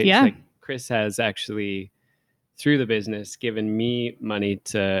 right? Yeah. It's like Chris has actually, through the business, given me money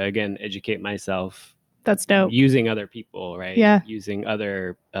to, again, educate myself. That's dope. Using other people, right? Yeah. Using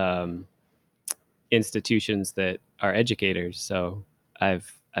other institutions that are educators. So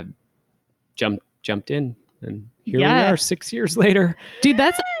I've jumped in, and here we are 6 years later. Dude,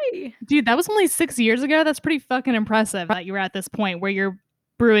 that was only 6 years ago. That's pretty fucking impressive that you were at this point where you're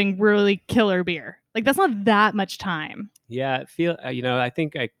brewing really killer beer. Like that's not that much time. Yeah, I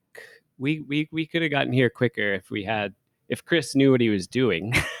think we could have gotten here quicker if if Chris knew what he was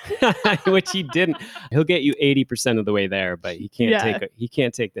doing, which he didn't, he'll get you 80% of the way there, but he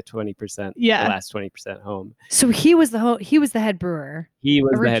can't take the 20%, the last 20% home. So he was the head brewer. He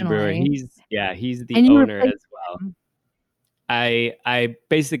was originally. the head brewer. He's the owner as well. I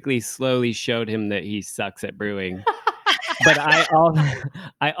basically slowly showed him that he sucks at brewing. But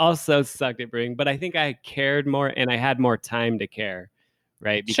I also sucked at brewing, but I think I cared more and I had more time to care,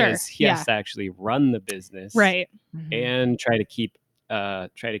 right? Because he has to actually run the business, right, and try to keep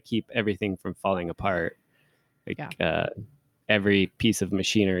everything from falling apart, like every piece of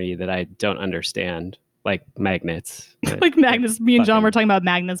machinery that I don't understand, like magnets. Like magnets. Me and John were talking about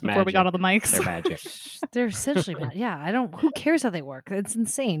magnets before we got on the mics. They're magic. They're essentially bad. Yeah, who cares how they work? It's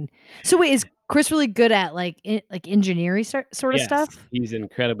insane. So wait, is Chris really good at like engineering sort of stuff? He's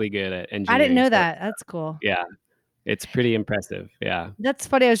incredibly good at engineering. I didn't know that. That's cool. Yeah. It's pretty impressive. Yeah. That's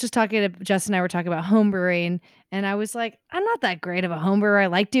funny. I was just talking to Justin and I were talking about home brewing, and I was like, I'm not that great of a home brewer. I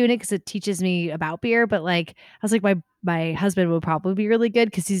like doing it because it teaches me about beer, but like I was like, my husband would probably be really good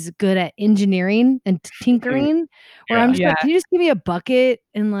because he's good at engineering and tinkering. Where I'm just like, can you just give me a bucket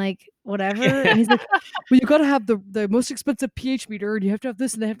and like whatever? And he's like, well, you got to have the most expensive pH meter, and you have to have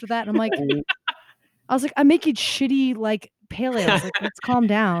this and after that. And I'm like, I was like, I'm making shitty like pale ales. Like, let's calm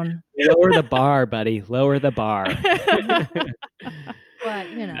down. Lower the bar, buddy. Lower the bar. But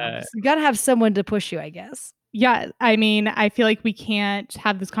you got to have someone to push you, I guess. Yeah, I mean, I feel like we can't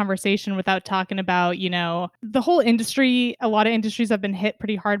have this conversation without talking about, the whole industry. A lot of industries have been hit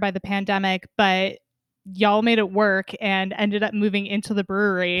pretty hard by the pandemic, but y'all made it work and ended up moving into the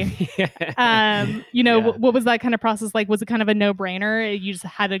brewery. What was that kind of process like? Was it kind of a no-brainer? You just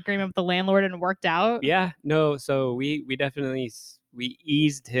had an agreement with the landlord and it worked out? Yeah, no. So we definitely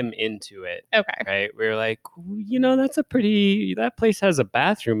eased him into it. Okay. Right. We were like, that place has a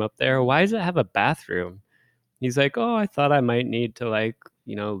bathroom up there. Why does it have a bathroom? He's like, oh, I thought I might need to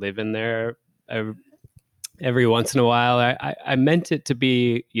live in there every once in a while. I meant it to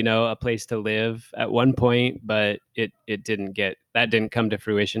be, a place to live at one point, but it didn't come to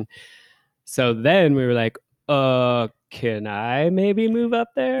fruition. So then we were like, can I maybe move up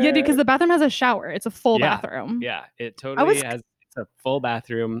there? Yeah, because the bathroom has a shower. It's a full bathroom. Yeah, it totally has. It's a full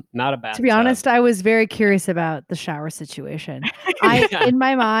bathroom, not a bathtub. To be honest, I was very curious about the shower situation. In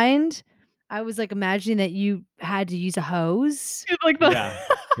my mind, I was like imagining that you had to use a hose.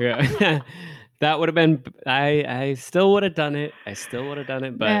 Yeah. That would have been. I still would have done it.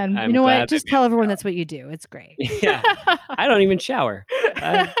 But man, you know what? Just tell everyone that's what you do. It's great. Yeah, I don't even shower.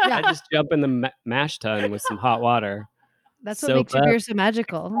 I just jump in the mash tun with some hot water. That's what makes your beer so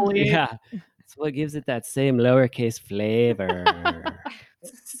magical. Yeah, that's what gives it that same lowercase flavor.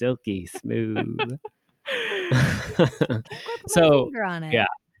 Silky smooth. So yeah,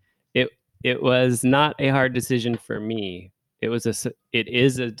 it was not a hard decision for me. It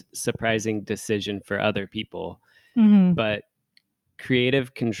is a surprising decision for other people, but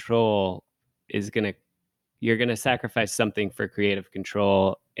creative control you're gonna sacrifice something for creative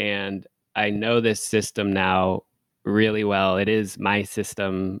control. And I know this system now really well. It is my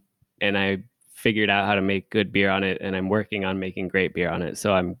system, and I figured out how to make good beer on it, and I'm working on making great beer on it.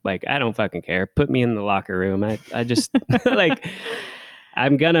 So I'm like, I don't fucking care. Put me in the locker room. I just like,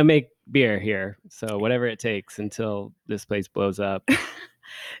 I'm gonna make beer here. So whatever it takes until this place blows up.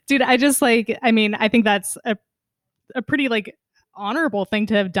 Dude, I think that's a pretty honorable thing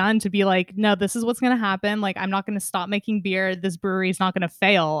to have done, to be like, no, this is what's going to happen. Like, I'm not going to stop making beer. This brewery is not going to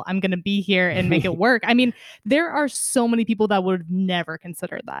fail. I'm going to be here and make it work. I mean, there are so many people that would never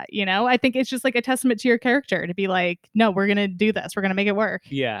consider that, I think it's just like a testament to your character to be like, no, we're going to do this. We're going to make it work.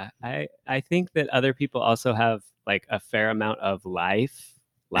 Yeah. I think that other people also have like a fair amount of life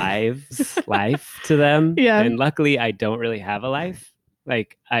to them. Yeah. And luckily I don't really have a life.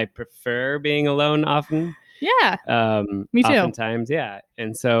 Like, I prefer being alone often. Yeah. Me too. Oftentimes, yeah.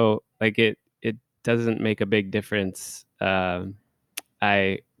 And so like it doesn't make a big difference. I'm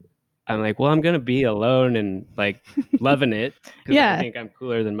like, well, I'm gonna be alone and like loving it because I think I'm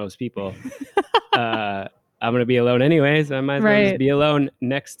cooler than most people. I'm gonna be alone anyways. I might as well just be alone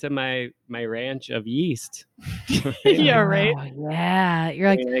next to my ranch of yeast. Yeah, right. Oh, yeah, you're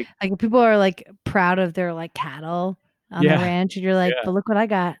like people are like proud of their like cattle on the ranch, and you're like, but look what I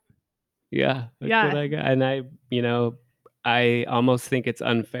got. Yeah. What I got. And I almost think it's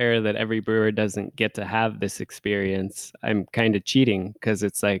unfair that every brewer doesn't get to have this experience. I'm kind of cheating because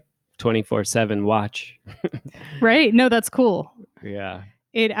it's like 24/7 watch. Right. No, that's cool. Yeah.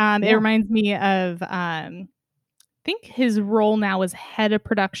 It reminds me of I think his role now is head of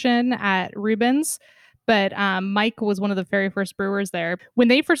production at Reuben's. But Mike was one of the very first brewers there. When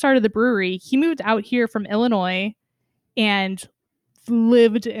they first started the brewery, he moved out here from Illinois and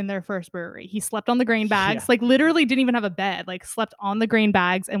lived in their first brewery. He slept on the grain bags, like literally didn't even have a bed, like slept on the grain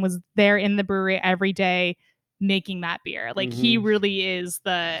bags and was there in the brewery every day making that beer. Like he really is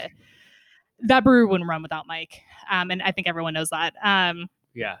that brewery wouldn't run without Mike. And I think everyone knows that.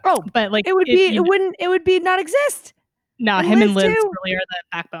 But like it would be not exist. No, him and Liz really are the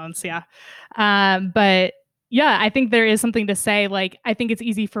backbones. Yeah. But yeah, I think there is something to say. Like, I think it's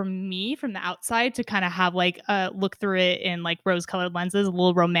easy for me from the outside to kind of have like a look through it in like rose-colored lenses, a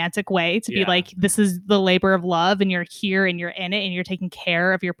little romantic way to be like, this is the labor of love, and you're here and you're in it and you're taking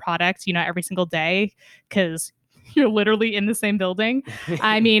care of your product, every single day because you're literally in the same building.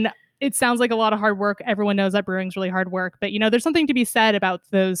 I mean, it sounds like a lot of hard work. Everyone knows that brewing's really hard work, but there's something to be said about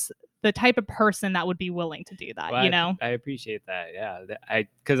the type of person that would be willing to do that. I appreciate that. Yeah,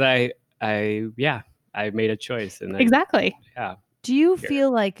 because I made a choice, and exactly. Yeah. Do you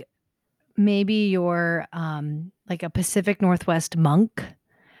feel like maybe you're like a Pacific Northwest monk?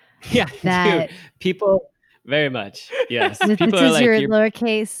 Yeah, that dude, people very much. Yes, this is your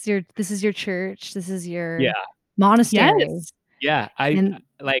lowercase. This is your church. This is your monastery. Yes. Yeah, I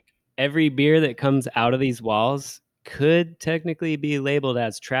like every beer that comes out of these walls could technically be labeled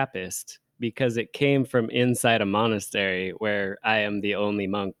as Trappist because it came from inside a monastery where I am the only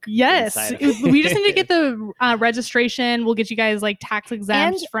monk. Yes. We just need to get the registration. We'll get you guys like tax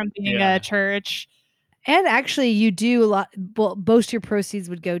exempt from being a church. And actually you do a lot. Well, most of your proceeds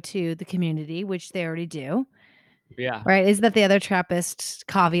would go to the community, which they already do. Yeah. Right. Is that the other Trappist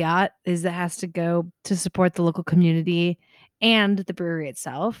caveat is that has to go to support the local community and the brewery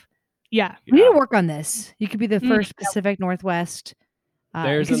itself. Yeah. We need to work on this. You could be the first Pacific Northwest.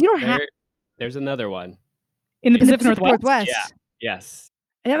 There's another one. In the Pacific Northwest? Yeah. Yes.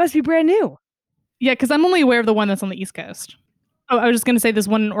 And that must be brand new. Yeah, because I'm only aware of the one that's on the East Coast. Oh, I was just going to say this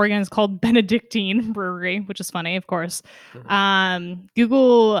one in Oregon is called Benedictine Brewery, which is funny, of course.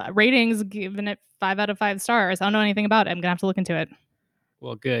 Google ratings giving it 5 out of 5 stars. I don't know anything about it. I'm going to have to look into it.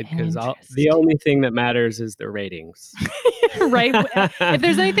 Well, good, because the only thing that matters is the ratings. Right? If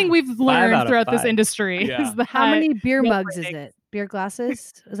there's anything we've learned throughout this industry, is that how many beer mugs is it? Beer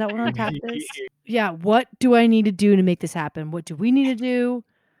glasses? Is that what on tap is? Yeah. What do I need to do to make this happen? What do we need to do?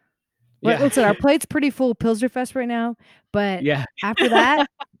 Listen, our plate's pretty full Pilsner Fest right now, but after that,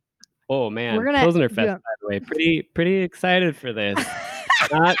 oh man, we're gonna Pilsner Fest. By the way, pretty excited for this.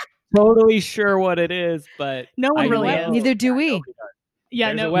 Not totally sure what it is, but no one really is. Neither do we.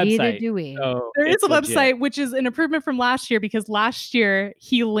 Yeah, neither do we. So there is a website, which is an improvement from last year because last year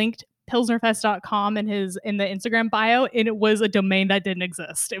he linked pilsnerfest.com in the Instagram bio, and it was a domain that didn't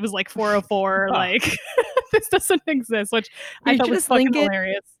exist. It was like 404, like this doesn't exist, which I thought was fucking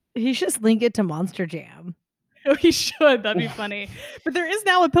hilarious. He should just link it to Monster Jam. Oh, he should. That'd be funny. But there is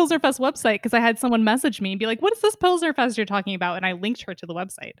now a Pilsner Fest website because I had someone message me and be like, "What is this Pilsner Fest you're talking about?" And I linked her to the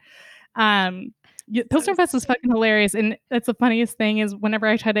website. Pilsner Fest is fucking hilarious, and that's the funniest thing is whenever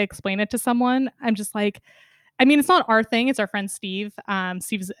I try to explain it to someone, I'm just like, I mean, it's not our thing. It's our friend Steve.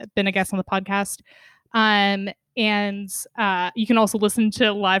 Steve's been a guest on the podcast. And you can also listen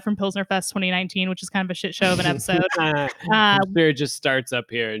to Live from Pilsner Fest 2019, which is kind of a shit show of an episode. Spirit just starts up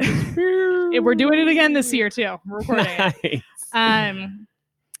here. And just we're doing it again this year, too. We're recording it.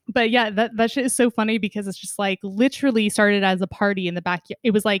 But yeah, that shit is so funny because it's just like literally started as a party in the backyard.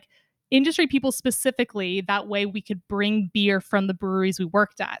 It was like industry people specifically. That way we could bring beer from the breweries we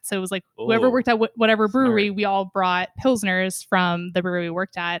worked at. So it was like whoever worked at whatever brewery, we all brought Pilsners from the brewery we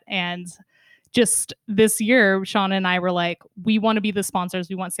worked at. And just this year, Shauna and I were like, we want to be the sponsors.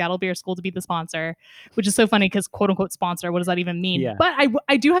 We want Seattle Beer School to be the sponsor, which is so funny because quote unquote sponsor, what does that even mean? Yeah. But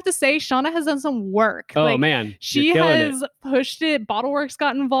I do have to say, Shauna has done some work. Oh, man. She has pushed it. BottleWorks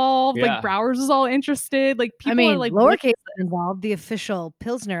got involved. Yeah. Like Browers was all interested. Like people are like lowercase involved, the official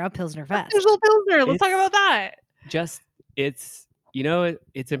Pilsner of Pilsner Fest. Official Pilsner. Let's talk about that. Just it's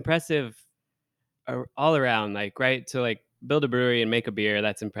impressive all around, like, right? To like build a brewery and make a beer,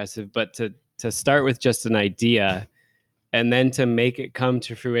 that's impressive. But to start with just an idea and then to make it come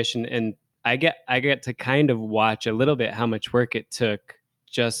to fruition. And I get to kind of watch a little bit how much work it took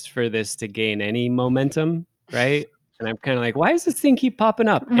just for this to gain any momentum, right? And I'm kind of like, why does this thing keep popping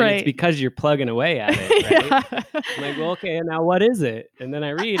up? And it's because you're plugging away at it, right? I'm like, well, okay, and now what is it? And then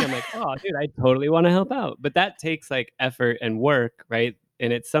I read, I'm like, oh, dude, I totally want to help out. But that takes like effort and work, right?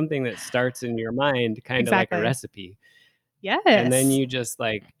 And it's something that starts in your mind, kind of like a recipe. Yes. And then you just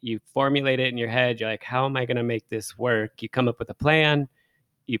like, you formulate it in your head. You're like, how am I going to make this work? You come up with a plan,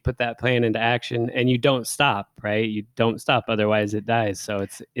 you put that plan into action, and you don't stop, right? You don't stop. Otherwise it dies. So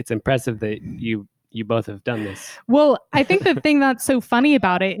it's impressive that you both have done this. Well, I think the thing that's so funny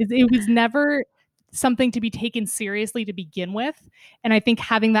about it is it was never something to be taken seriously to begin with. And I think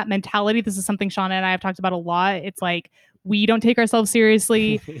having that mentality, this is something Shauna and I have talked about a lot. It's like, we don't take ourselves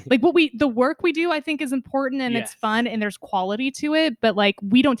seriously. Like the work we do, I think is important and it's fun and there's quality to it. But like,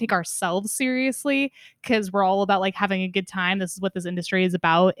 we don't take ourselves seriously because we're all about like having a good time. This is what this industry is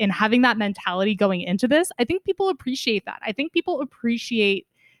about. And having that mentality going into this, I think people appreciate that. I think people appreciate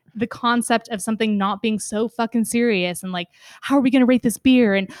the concept of something not being so fucking serious and like, how are we going to rate this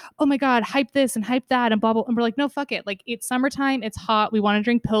beer? And oh my God, hype this and hype that and blah, blah. And we're like, no, fuck it. Like, it's summertime. It's hot. We want to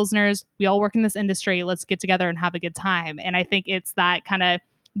drink Pilsners. We all work in this industry. Let's get together and have a good time. And I think it's that kind of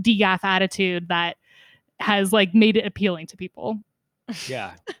DGAF attitude that has like made it appealing to people.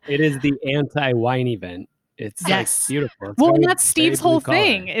 Yeah. It is the anti-wine event. It's like beautiful. It's well, and that's Steve's whole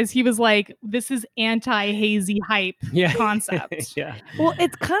thing is he was like, this is anti-hazy hype concept. Yeah. Well,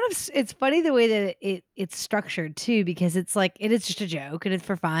 it's funny the way that it's structured too, because it's like, it is just a joke and it's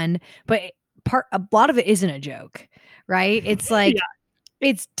for fun, but a lot of it isn't a joke, right? It's like,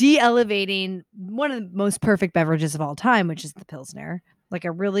 it's de-elevating one of the most perfect beverages of all time, which is the Pilsner. Like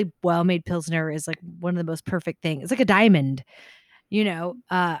a really well-made Pilsner is like one of the most perfect things. It's like a diamond. You know,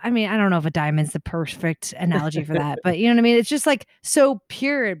 I mean, I don't know if a diamond's the perfect analogy for that, but you know what I mean? It's just like so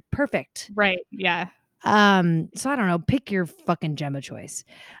pure and perfect. Right. Yeah. So I don't know, pick your fucking gem of choice.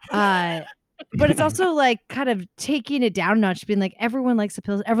 But it's also like kind of taking it down a notch, being like, everyone likes a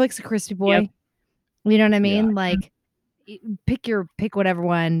Pilsner, everyone likes a crispy boy. Yep. You know what I mean? Yeah. Like pick whatever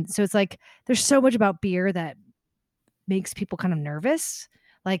one. So it's like, there's so much about beer that makes people kind of nervous.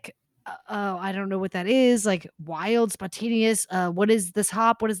 Like, oh, I don't know what that is. Like wild, spontaneous. What is this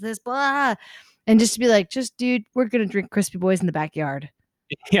hop? What is this? Blah. And just to be like, dude, we're gonna drink crispy boys in the backyard.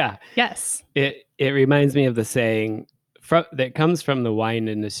 Yeah. Yes. It reminds me of the saying that comes from the wine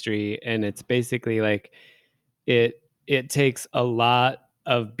industry, and it's basically like it takes a lot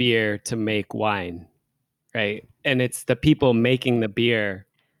of beer to make wine, right? And it's the people making the beer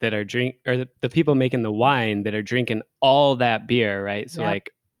that are the people making the wine that are drinking all that beer, right? So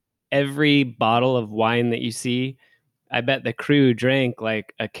like every bottle of wine that you see, I bet the crew drank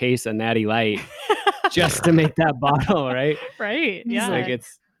like a case of Natty Light just to make that bottle, right? Right. Yeah. Like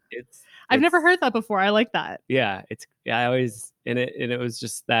it's I've never heard that before. I like that. Yeah. I always, and it was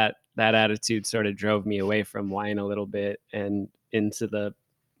just that attitude sort of drove me away from wine a little bit and into the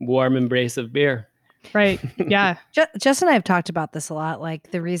warm embrace of beer. Right. Yeah. Jess and I have talked about this a lot.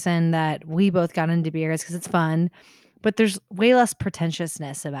 Like the reason that we both got into beer is because it's fun, but there's way less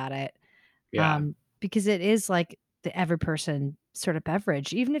pretentiousness about it. Yeah. Because it is like the every person sort of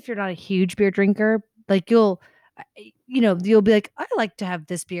beverage. Even if you're not a huge beer drinker, like you'll be like, I like to have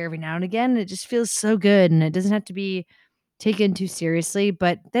this beer every now and again. It just feels so good. And it doesn't have to be taken too seriously,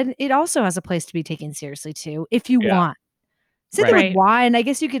 but then it also has a place to be taken seriously too, if you want. Same thing with wine. I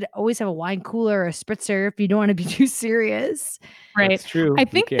guess you could always have a wine cooler or a spritzer if you don't want to be too serious. Right. That's true. I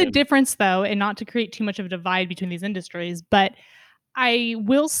think the difference, though, and not to create too much of a divide between these industries, but I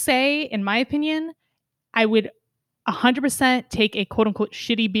will say, in my opinion, I would 100% take a quote unquote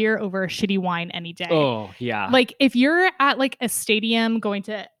shitty beer over a shitty wine any day. Oh, yeah. Like if you're at like a stadium going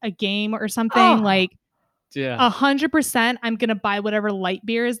to a game or something, like 100%, I'm going to buy whatever light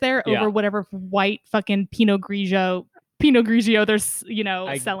beer is there over whatever white fucking Pinot Grigio they're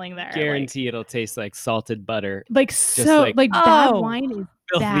selling there. Guarantee it'll taste like salted butter. Like so like bad wine is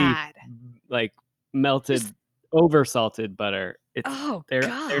filthy, bad. Like melted over salted butter. It's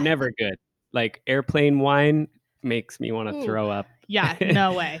they're never good. Like airplane wine makes me want to throw up. Yeah,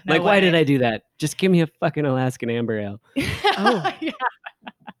 no way. No like way. Why did I do that? Just give me a fucking Alaskan amber ale. Oh. Yeah.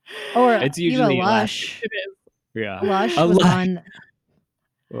 Or it's usually Lush. It is. Yeah. Lush was on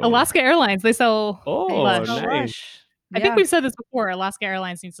Alaska Airlines. They sell Lush. Nice. I think we've said this before. Alaska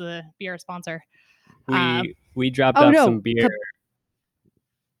Airlines needs to be our sponsor. We dropped off some beer.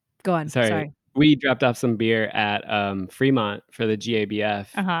 Go on. Sorry. We dropped off some beer at Fremont for the GABF,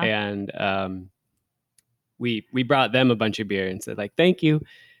 and we brought them a bunch of beer and said like thank you.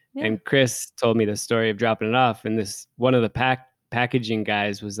 Yeah. And Chris told me the story of dropping it off, and one of the packaging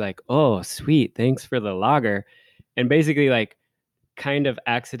guys was like, "Oh, sweet, thanks for the lager," and basically like kind of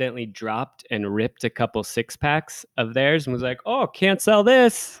accidentally dropped and ripped a couple 6-packs of theirs and was like, "Oh, can't sell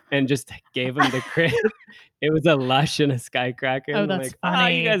this," and just gave them to Chris. It was a Lush and a Skykraken. Oh, that's like,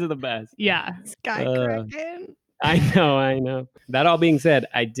 funny. You guys are the best. Yeah, Skykraken. I know. That all being said,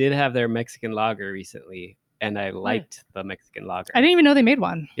 I did have their Mexican lager recently, and I liked the Mexican lager. I didn't even know they made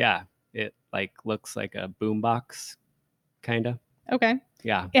one. Yeah, it like looks like a boombox, kind of. Okay.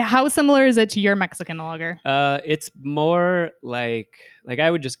 Yeah. How similar is it to your Mexican lager? It's more like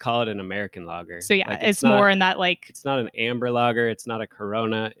I would just call it an American lager. So yeah, Like, it's more in that like. It's not an amber lager. It's not a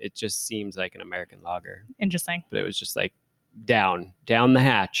Corona. It just seems like an American lager. Interesting. But it was just like down the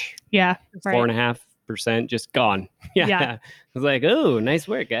hatch. Yeah. Right. 4.5% just gone. Yeah. Yeah. I was like, oh, nice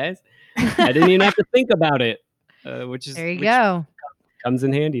work, guys. I didn't even have to think about it, which go. Comes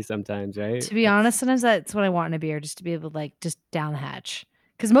in handy sometimes, right? To be honest, sometimes that's what I want in a beer, just to be able to like just down the hatch.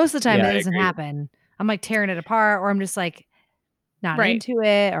 Because most of the time that doesn't happen. I'm like tearing it apart, or I'm just like not into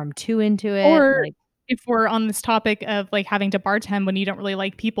it, or I'm too into it. Or like, if we're on this topic of like having to bartend when you don't really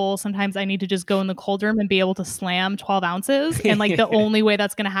like people, sometimes I need to just go in the cold room and be able to slam 12 ounces. And like the only way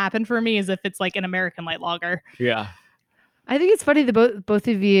that's going to happen for me is if it's like an American light lager. Yeah. I think it's funny that both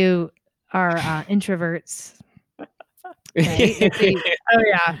of you are introverts. Right? Oh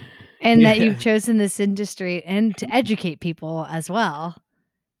yeah. And that you've chosen this industry and to educate people as well.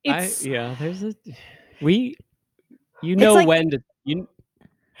 There's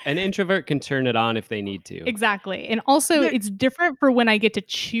an introvert can turn it on if they need to. Exactly. And also it's different for when I get to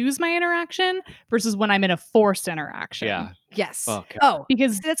choose my interaction versus when I'm in a forced interaction. Yeah. Yes. Okay. Oh,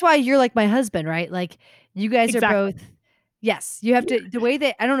 because that's why you're like my husband, right? Like you guys are both. Yes. You have to, the way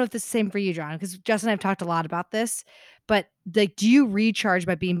that, I don't know if this is the same for you, John, because Justin and I have talked a lot about this, but like, do you recharge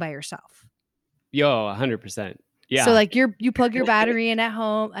by being by yourself? Yo, 100%. Yeah. So like you plug your battery in at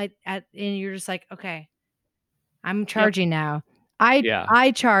home and you're just like, okay, I'm charging now.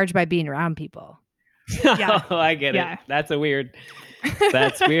 I charge by being around people. Yeah. Oh, I get it. That's weird.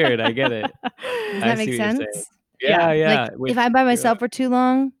 That's weird. I get it. Does that make sense? Yeah. Like, if I'm by myself for too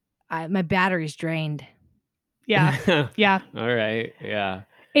long, my battery's drained. Yeah. Yeah. All right. Yeah.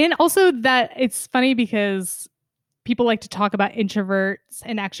 And also that it's funny because people like to talk about introverts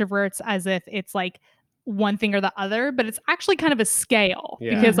and extroverts as if it's like one thing or the other, but it's actually kind of a scale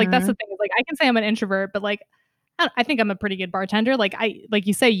because like that's the thing. Like I can say I'm an introvert, but like I think I'm a pretty good bartender. Like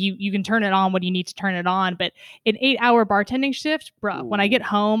you say, you can turn it on when you need to turn it on, but an 8-hour bartending shift, bro, when I get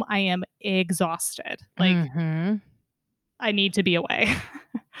home, I am exhausted. Like I need to be away.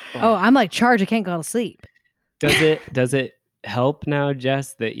 Oh, I'm like charged. I can't go to sleep. Does it help now,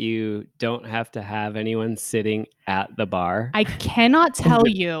 Jess, that you don't have to have anyone sitting at the bar? I cannot tell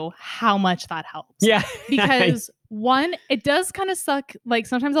you how much that helps. Yeah. Because one, it does kind of suck. Like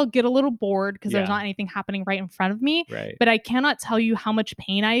sometimes I'll get a little bored because there's not anything happening right in front of me. Right. But I cannot tell you how much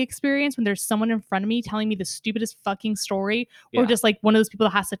pain I experience when there's someone in front of me telling me the stupidest fucking story, or just like one of those people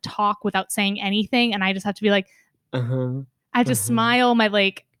that has to talk without saying anything. And I just have to be like, I have to smile.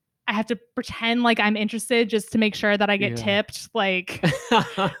 I have to pretend like I'm interested just to make sure that I get tipped. Like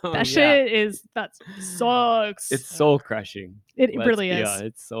that sucks. It's soul crushing. It really is. Yeah,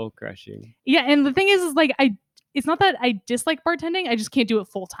 it's soul crushing. Yeah, and the thing is like it's not that I dislike bartending. I just can't do it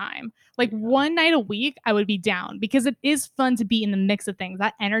full time. Like one night a week, I would be down because it is fun to be in the mix of things.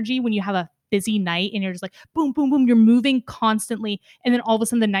 That energy when you have a busy night and you're just like boom, boom, boom, you're moving constantly, and then all of a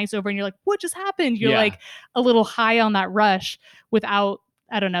sudden the night's over and you're like, what just happened? You're like a little high on that rush without,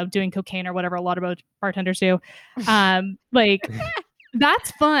 I don't know, doing cocaine or whatever a lot of bartenders do. Like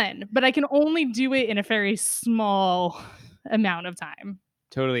that's fun, but I can only do it in a very small amount of time.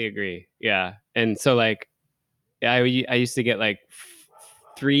 Totally agree. Yeah. And so like, I used to get like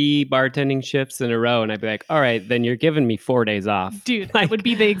 3 bartending shifts in a row, and I'd be like, all right, then you're giving me 4 days off. Dude, that would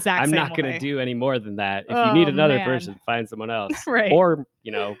be the exact same I'm not going to do any more than that. If you need another person, find someone else. Right. Or,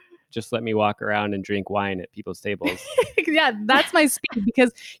 just let me walk around and drink wine at people's tables. Yeah, that's my speed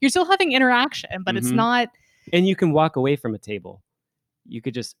because you're still having interaction, but it's not. And you can walk away from a table. You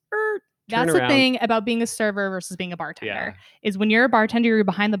could just That's the thing about being a server versus being a bartender is when you're a bartender, you're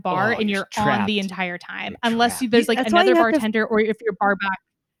behind the bar and you're on the entire time. Unless there's like another bartender or if your bar back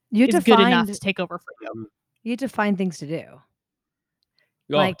is good enough to take over for you. You have to find things to do.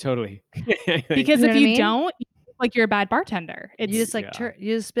 Oh, totally. Because if you don't, like you're a bad bartender. You just like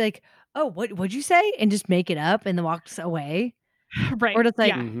you just be like, oh, what'd you say? And just make it up and then walks away. Right. Or just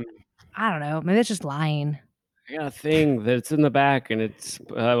like, I don't know. Maybe it's just lying. I got a thing that's in the back and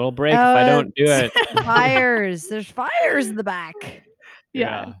it'll break if I don't do it. Fires. There's fires in the back.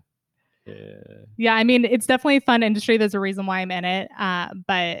 Yeah. I mean, it's definitely a fun industry. There's a reason why I'm in it.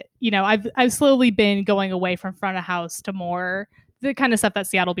 But I've slowly been going away from front of house to more the kind of stuff that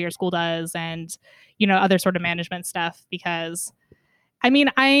Seattle Beer School does and, other sort of management stuff, because I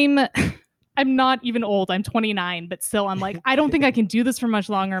mean, I'm not even old. I'm 29, but still I'm like, I don't think I can do this for much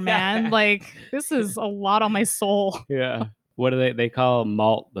longer, man. Like this is a lot on my soul. Yeah. What do they call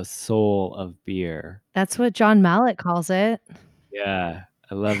malt the soul of beer? That's what John Mallett calls it. Yeah.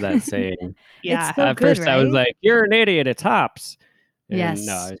 I love that saying. Yeah. At first I was like, you're an idiot. It's hops. And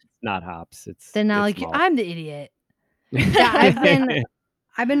no, Yes. it's not hops. It's Then now, it's like, malt. I'm the idiot. Yeah,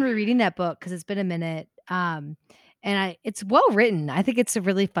 I've been rereading that book because it's been a minute. And it's well written. I think it's a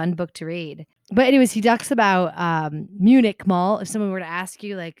really fun book to read. But anyways, he talks about Munich malt. If someone were to ask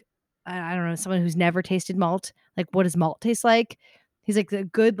you, like, I don't know, someone who's never tasted malt, like, what does malt taste like? He's like, the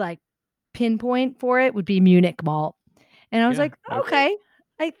good like pinpoint for it would be Munich malt. And I was Yeah, like, okay.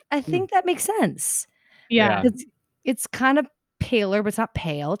 okay, I think that makes sense. Yeah. Yeah. It's kind of paler, but it's not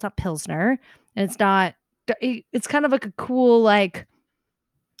pale. It's not Pilsner, and it's not. It's kind of like a cool like.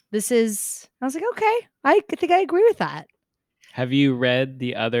 This is. I was like, okay, I think I agree with that. Have you read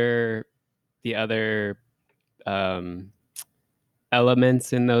the other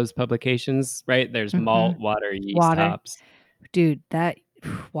elements in those publications? Right, there's malt, water, yeast, Water. hops. Dude, that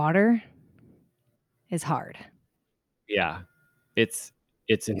water is hard. Yeah, it's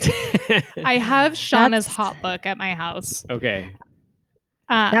I have Shauna's That's- hot book at my house. okay.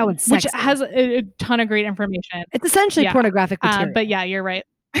 That one's which sexy. has a ton of great information. It's essentially Yeah. pornographic material. But yeah, you're right.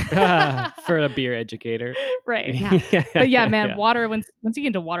 For a beer educator. Right. Yeah. But yeah, man, water, once you get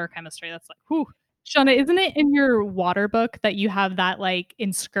into water chemistry, that's like, whew. Shauna, isn't it in your water book that you have that like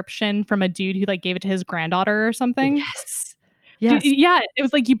inscription from a dude who like gave it to his granddaughter or something? Yes. Yes. Yeah, it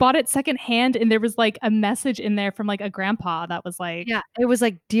was like you bought it secondhand and there was like a message in there from like a grandpa that was like, Yeah, it was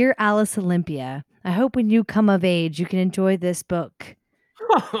like, "Dear Alice Olympia, I hope when you come of age, you can enjoy this book."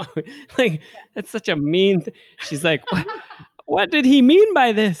 Like, that's such a mean she's like, what did he mean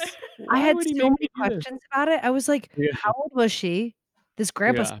by this? I Why had would he so make many me do this?" questions about it. I was like, Yeah. how old was she? This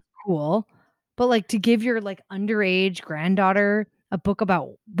grandpa's Yeah. cool, but like to give your like underage granddaughter a book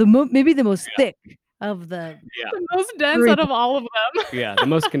about maybe the most thick of the the most dense out of all of them. Yeah, the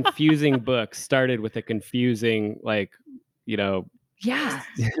most confusing book started with a confusing, like, you know, yeah,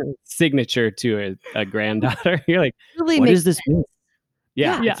 signature to a granddaughter. You're like, really what makes does this mean?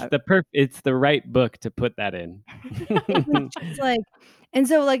 Yeah, Yeah. it's the right book to put that in. It's like, and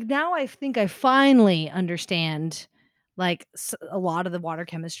so like now I think I finally understand like a lot of the water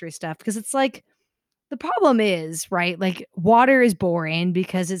chemistry stuff because it's like the problem is, right? Like water is boring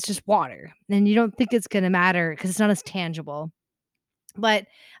because it's just water and you don't think it's going to matter because it's not as tangible. But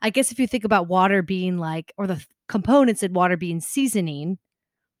I guess if you think about water being like, or the components in water being seasoning,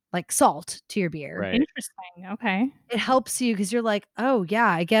 like salt to your beer, Right. Interesting. Okay. it helps you because you're like, oh, yeah,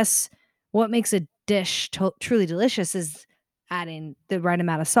 I guess what makes a dish truly delicious is adding the right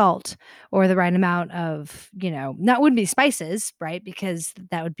amount of salt or the right amount of, that wouldn't be spices, right? Because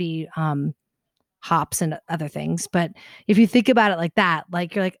that would be hops and other things. But if you think about it like that,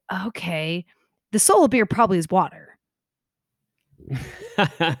 like you're like, okay, the soul of beer probably is water.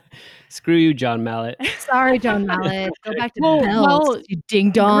 Screw you, John Mallet. Sorry, John Mallet. Go back to Well, bells, you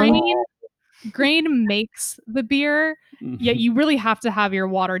ding dong. Grain makes the beer, yet you really have to have your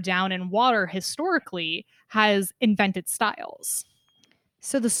water down, and water historically has invented styles.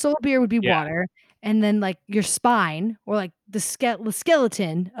 So the soul beer would be water, and then like your spine or like the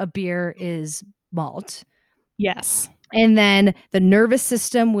skeleton of beer is malt. Yes. And then the nervous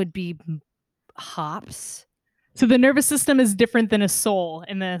system would be hops. So the nervous system is different than a soul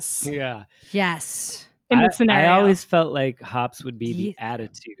in this. Yeah. Yes. In this scenario. I always felt like hops would be the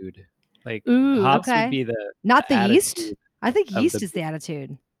attitude. Like hops would be not the yeast. attitude I think yeast is the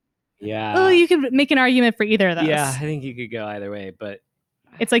attitude. Yeah. Oh, you could make an argument for either of those. Yeah, I think you could go either way, but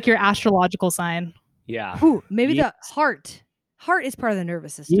it's like your astrological sign. Yeah. Ooh, maybe the heart. Heart is part of the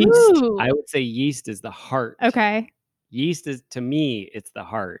nervous system. Yeast. I would say yeast is the heart. Okay. Yeast is, to me, it's the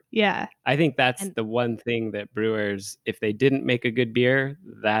heart. Yeah. I think that's the one thing that brewers, if they didn't make a good beer,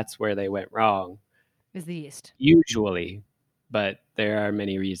 that's where they went wrong. Is the yeast. Usually, but there are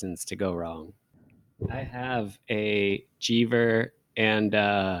many reasons to go wrong. I have a Jever and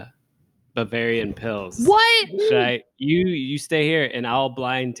Bavarian Pils. What? Should you stay here and I'll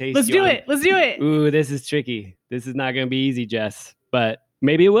blind taste. Let's do it. Let's do it. Ooh, this is tricky. This is not going to be easy, Jess, but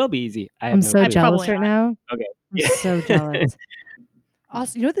maybe it will be easy. I'm so jealous right now. Okay. I'm so jealous.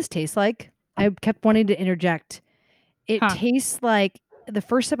 Also, you know what this tastes like? I kept wanting to interject. It tastes like the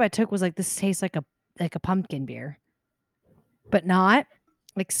first sip I took was like, this tastes like a pumpkin beer, but not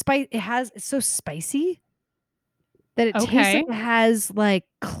like spice. It's so spicy that it tastes like it has like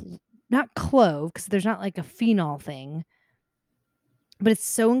not clove because there's not like a phenol thing, but it's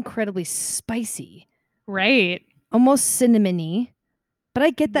so incredibly spicy. Right. Almost cinnamony. But I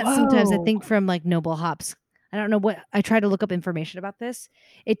get that sometimes, I think, from like Noble Hops. I don't know what, I tried to look up information about this.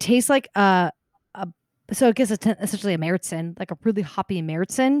 It tastes like so I guess it's essentially a Märzen, like a really hoppy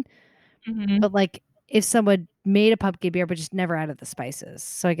Märzen. Mm-hmm. But like if someone made a pumpkin beer but just never added the spices.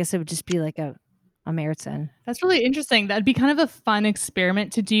 So I guess it would just be like a on Märzen. That's really interesting. That'd be kind of a fun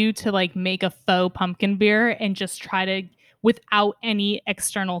experiment to do, to like make a faux pumpkin beer and just try to, without any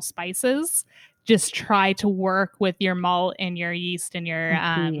external spices, just try to work with your malt and your yeast and your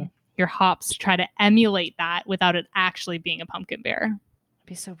hops to try to emulate that without it actually being a pumpkin beer. It'd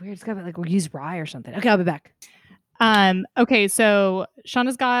be so weird. It's gotta be like, we'll use rye or something. Okay, I'll be back. Okay, so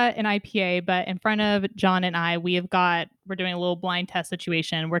Shauna's got an IPA, but in front of John and I, we're doing a little blind test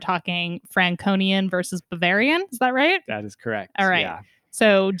situation. We're talking Franconian versus Bavarian. Is that right? That is correct. All right. Yeah.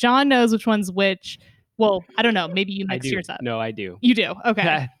 So John knows which one's which. Well, I don't know. Maybe you mix yours up. No, I do. You do?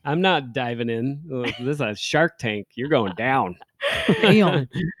 Okay. I'm not diving in. This is a Shark Tank. You're going down.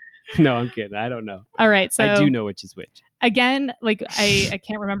 No, I'm kidding. I don't know. All right. So I do know which is which. Again, like I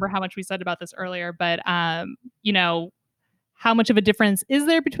can't remember how much we said about this earlier, but you know, how much of a difference is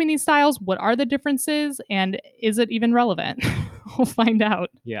there between these styles? What are the differences? And is it even relevant? We'll find out.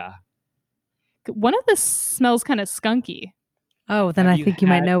 Yeah. One of the smells kind of skunky. Oh, then I think you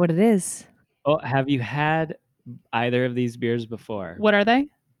might know what it is. Oh, have you had either of these beers before? What are they?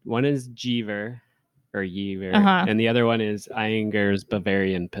 One is Jever, and the other one is Einger's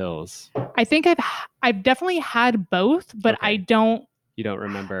Bavarian Pils. I think I've definitely had both, but Okay. You don't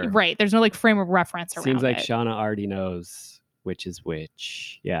remember. Right. There's no like frame of reference around Seems like it. Shauna already knows which is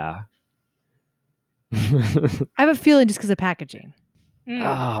which. Yeah. I have a feeling just because of packaging.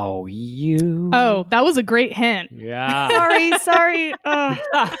 Oh, you. Oh, that was a great hint. Yeah. Sorry.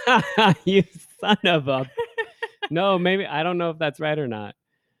 You son of a. No, maybe I don't know if that's right or not.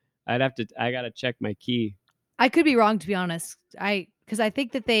 I gotta check my key. I could be wrong, to be honest. Because I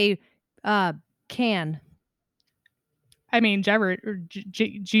think that they can. I mean, Jever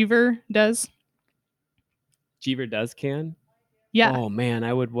does. Jever does can? Yeah. Oh man,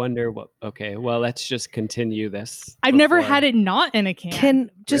 I would wonder what. Okay, well, let's just continue this. I've never had it not in a can. Can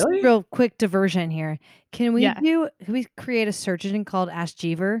just Really? real quick diversion here. Can we create a search engine called Ask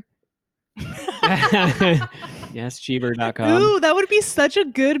Jever? Yes, Jever.com. Ooh, that would be such a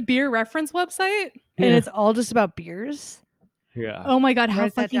good beer reference website. And it's all just about beers. Yeah. Oh my god, how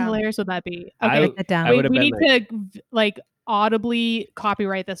Write that fucking down. hilarious would that be? I- Write that down. I Wait, would've we been need to like audibly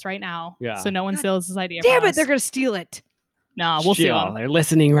copyright this right now. Yeah. So no one steals this idea. Damn from it, us. they're gonna steal it. No, we'll steal them. They're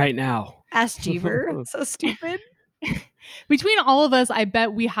listening right now. Ask Jever. So stupid. Between all of us, I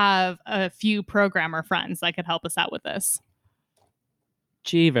bet we have a few programmer friends that could help us out with this.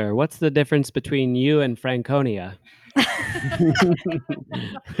 Jever, what's the difference between you and Franconia?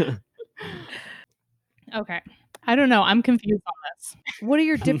 Okay. I don't know. I'm confused on this. What are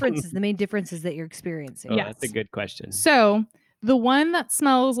your differences? The main differences that you're experiencing? Oh, Yes. that's a good question. So the one that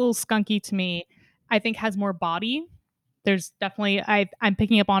smells a little skunky to me, I think has more body. There's definitely, I'm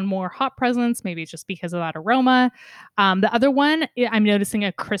picking up on more hop presence. Maybe it's just because of that aroma. The other one, I'm noticing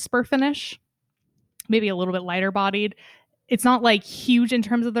a crisper finish, maybe a little bit lighter bodied. It's not like huge in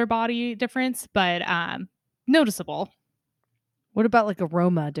terms of their body difference, but noticeable. What about like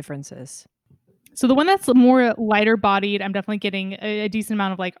aroma differences? So the one that's more lighter bodied, I'm definitely getting a decent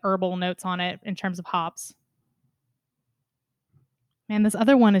amount of like herbal notes on it in terms of hops. Man, this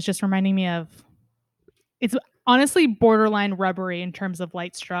other one is just reminding me of, it's honestly borderline rubbery in terms of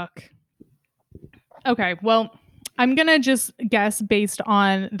light struck. Okay, well, I'm going to just guess based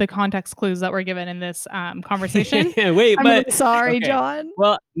on the context clues that were given in this conversation. Wait, I'm but really sorry, okay. John.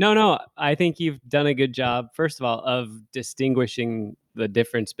 Well, no. I think you've done a good job, first of all, of distinguishing the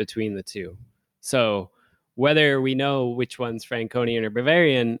difference between the two. So whether we know which one's Franconian or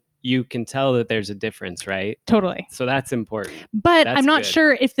Bavarian, you can tell that there's a difference, right? Totally. So that's important. But That's I'm not good.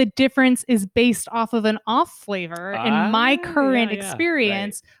 sure if the difference is based off of an off flavor in my current yeah,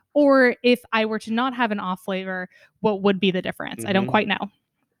 experience, or if I were to not have an off flavor, what would be the difference? I don't quite know.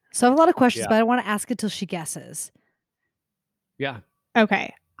 So I have a lot of questions, Yeah. but I want to ask until she guesses. Yeah.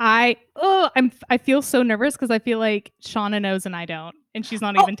 Okay. I feel so nervous because I feel like Shauna knows and I don't, and she's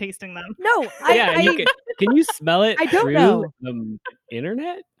not even tasting them. No, Can you smell it I don't through know. the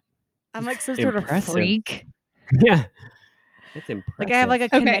internet? I'm like some sort of Impressive. freak. Yeah. It's impressive. Like I have like a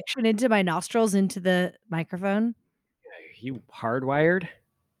Okay. connection into my nostrils into the microphone. Are you hardwired?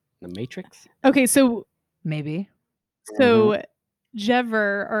 The Matrix? Okay, so Maybe.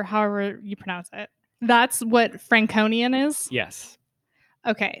 Jever, or however you pronounce it, that's what Franconian is? Yes.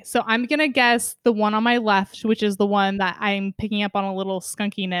 Okay, so I'm going to guess the one on my left, which is the one that I'm picking up on a little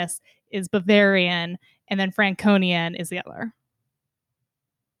skunkiness, is Bavarian, and then Franconian is the other.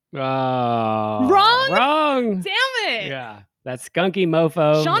 Oh. Wrong? Wrong. Damn it! Yeah. That skunky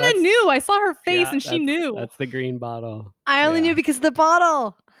mofo. Shauna knew. I saw her face yeah, and she knew. That's the green bottle. I only Yeah. knew because of the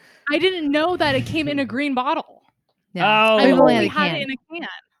bottle. I didn't know that it came in a green bottle. Oh. I We've only only had a had can. it in a can.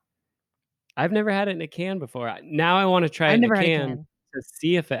 I've never had it in a can before. Now I want to try it I've in a never had a can can. to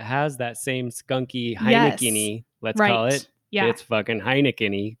see if it has that same skunky Yes. Heineken-y, let's call it. Right. Yeah. It's fucking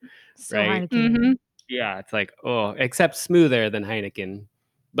Heineken-y, So right? Heineken. Mhm. Yeah, it's like, oh, except smoother than Heineken,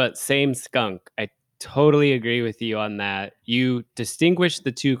 but same skunk. I totally agree with you on that. You distinguish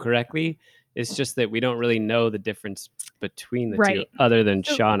the two correctly. It's just that we don't really know the difference between the two, Right. other than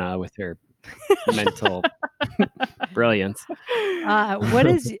So- Shauna with her mental brilliance.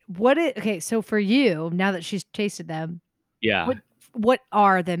 Okay, so for you, now that she's tasted them, Yeah. what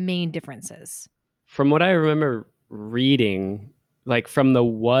are the main differences? From what I remember reading, like from the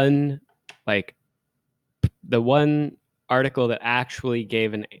one article that actually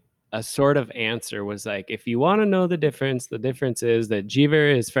gave a sort of answer was like, if you want to know the difference is that Jever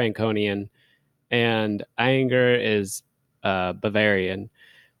is Franconian and Eyinger is Bavarian.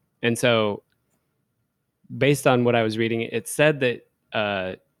 And so based on what I was reading, it said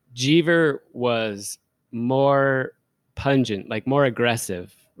that Jever was more pungent, like more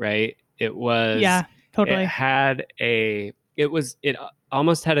aggressive, right? It totally. It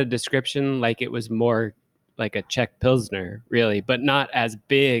almost had a description like it was more like a Czech Pilsner, really, but not as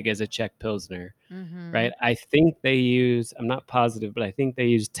big as a Czech Pilsner, right? I think I'm not positive, but I think they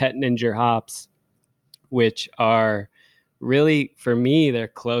use Tettnanger hops, which are really, for me, they're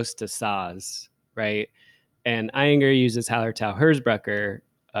close to Saaz, right? And Eyinger uses Hallertau Hersbrucker,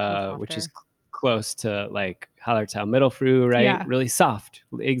 which is close to like Hallertau Mittelfrüh, right? Yeah. Really soft.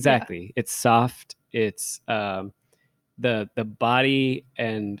 Exactly. Yeah. It's soft. It's the body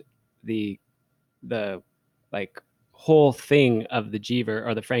and the like whole thing of the Jever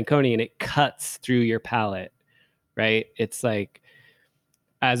or the Franconian, it cuts through your palate, right? It's like,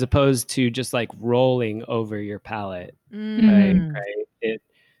 as opposed to just like rolling over your palate, right?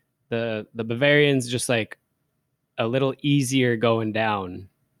 The Bavarian's just like a little easier going down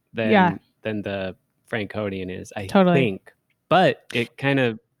than the Franconian is, I think. But it kind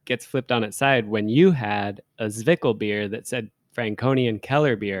of gets flipped on its side when you had a Zwickel beer that said Franconian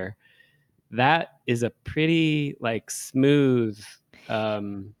Keller beer. That is a pretty like smooth, at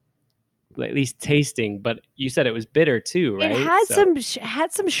least tasting. But you said it was bitter too, right? It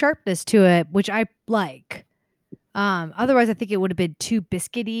had some sharpness to it, which I like. Otherwise, I think it would have been too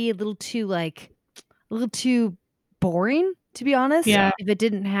biscuity, a little too boring, to be honest. Yeah. If it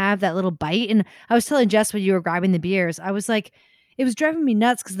didn't have that little bite. And I was telling Jess when you were grabbing the beers, I was like, it was driving me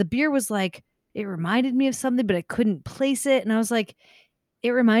nuts because the beer was like, it reminded me of something, but I couldn't place it. And I was like, it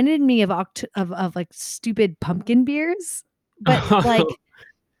reminded me of like stupid pumpkin beers, but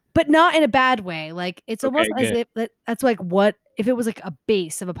but not in a bad way. Like it's almost as if that's like what if it was like a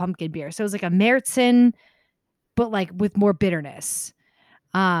base of a pumpkin beer. So it was like a Märzen, but like with more bitterness.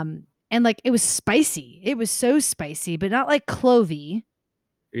 And like it was spicy. It was so spicy, but not like clovey.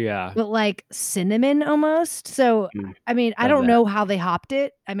 Yeah. But like cinnamon almost. So I mean, I don't know how they hopped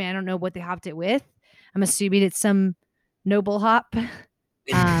it. I mean, I don't know what they hopped it with. I'm assuming it's some noble hop.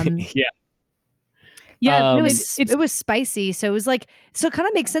 Yeah. Yeah, it was spicy. So it was like, so it kind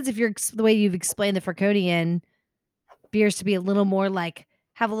of makes sense if you're the way you've explained the Franconian beers to be a little more like,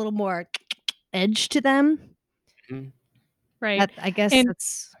 have a little more edge to them. Right. I guess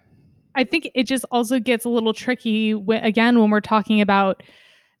that's. I think it just also gets a little tricky again when we're talking about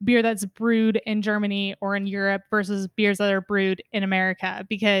beer that's brewed in Germany or in Europe versus beers that are brewed in America,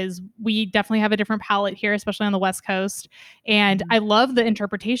 because we definitely have a different palate here, especially on the West Coast. And I love the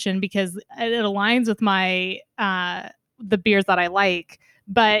interpretation because it aligns with my the beers that I like,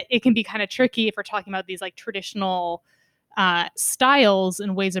 but it can be kind of tricky if we're talking about these like traditional styles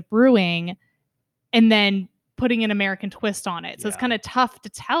and ways of brewing and then putting an American twist on it. So it's kind of tough to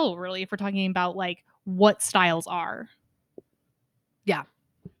tell, really, if we're talking about like what styles are. Yeah.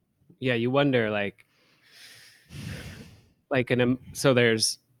 Yeah, you wonder so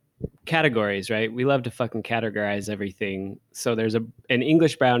there's categories, right? We love to fucking categorize everything. So there's an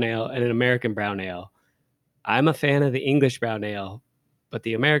English brown ale and an American brown ale. I'm a fan of the English brown ale, but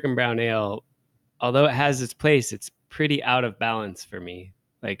the American brown ale, although it has its place, it's pretty out of balance for me.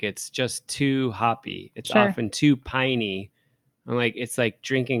 Like it's just too hoppy. It's often too piney. I'm like, it's like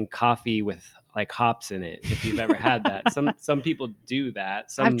drinking coffee with like hops in it. If you've ever had that, some people do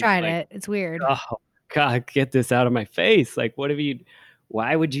that. I've tried it. It's weird. Oh God, get this out of my face! Like,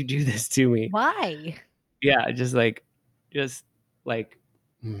 why would you do this to me? Why? Yeah, just like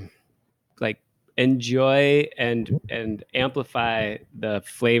enjoy and amplify the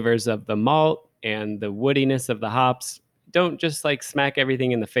flavors of the malt and the woodiness of the hops. Don't just like smack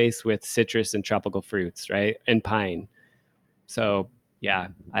everything in the face with citrus and tropical fruits, right? And pine. So yeah,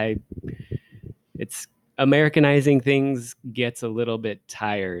 it's Americanizing things gets a little bit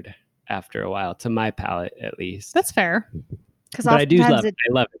tired. after a while, to my palate at least. That's fair. Because But I do oftentimes love it.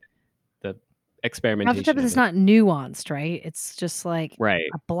 I love it. The experimentation. oftentimes it's not nuanced, right? It's just like right.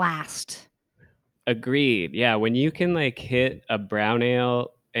 a blast. Agreed. Yeah, when you can like hit a brown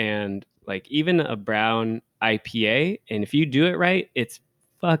ale and like even a brown IPA, and if you do it right, it's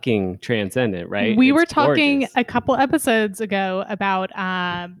fucking transcendent, right? We It's were talking gorgeous. a couple episodes ago about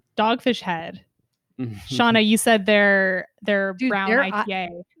Dogfish Head. Shauna, you said their Dude, brown their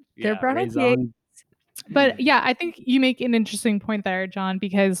IPA. Their brown IPA. Raison. But yeah, I think you make an interesting point there, John,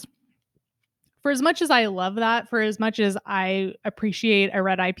 because for as much as I love that, for as much as I appreciate a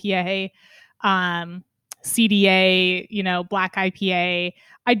red IPA, CDA, you know, black IPA,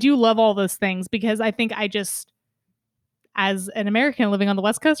 I do love all those things because I think I just, as an American living on the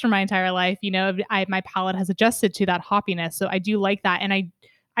West Coast for my entire life, you know, my palate has adjusted to that hoppiness. So I do like that. And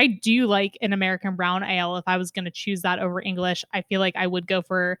I do like an American brown ale. If I was going to choose that over English, I feel like I would go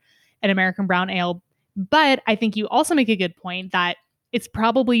for an American brown ale. But I think you also make a good point that it's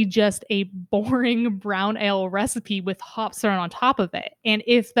probably just a boring brown ale recipe with hops thrown on top of it. And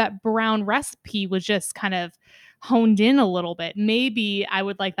if that brown recipe was just kind of honed in a little bit, maybe I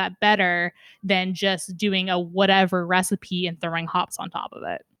would like that better than just doing a whatever recipe and throwing hops on top of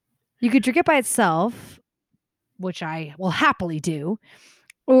it. You could drink it by itself, which I will happily do.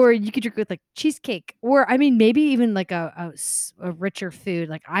 Or you could drink it with like cheesecake, or I mean, maybe even like a richer food.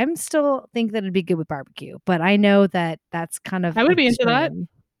 Like I'm still think that it'd be good with barbecue, but I know that that's kind of I would be into that. extreme.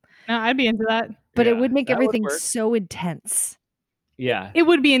 No, I'd be into that. But Yeah, it would make that would everything work. so intense. Yeah. It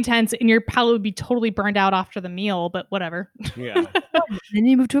would be intense, and your palate would be totally burned out after the meal. But whatever. Yeah. Then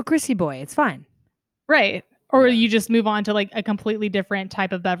you move to a Chrissy boy. It's fine. Right. Or Yeah. you just move on to like a completely different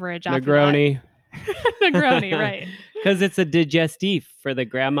type of beverage after Negroni. that. Negroni, right. Because it's a digestif for the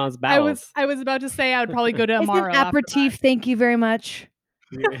grandma's bowels. I was about to say I would probably go to It's an Amaro. after aperitif. Thank you very much.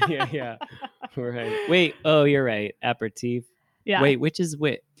 yeah. Right. Wait. Oh, you're right. Aperitif. Yeah. Wait, which is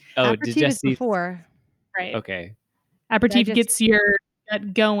which? Oh, Aperitif is digestif. before. Right. Okay. Aperitif Digest- gets your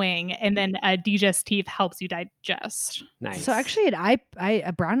gut going, and then a digestif helps you digest. Nice. So actually,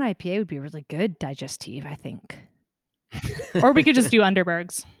 a brown IPA would be really good digestive, I think. Or we could just do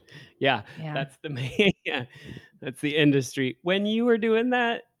Underbergs. yeah, Yeah. that's the main. Yeah, that's the industry. When you were doing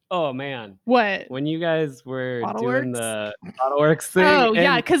that, oh man, What? when you guys were Bottle doing Works? the BottleWorks thing. Oh,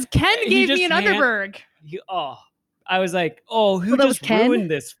 yeah, and because Ken he gave me just an Underberg. I was like, oh, who Well, that was just Ken? ruined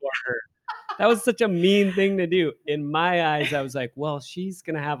this for her? That was such a mean thing to do. In my eyes, I was like, well, she's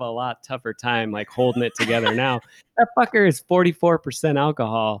gonna have a lot tougher time like holding it together now. That fucker is 44%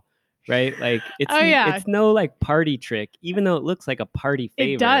 alcohol, right? Like it's it's no like party trick, even though it looks like a party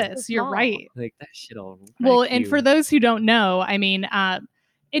favor. It does. You're small. right. Like that shit'll wreck Well, and for you. those who don't know, I mean, and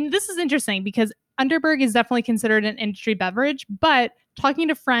this is interesting because Underberg is definitely considered an industry beverage, but talking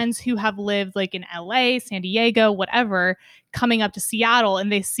to friends who have lived like in LA, San Diego, whatever, coming up to Seattle, and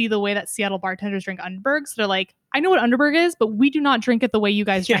they see the way that Seattle bartenders drink Underbergs, they're like, I know what Underberg is, but we do not drink it the way you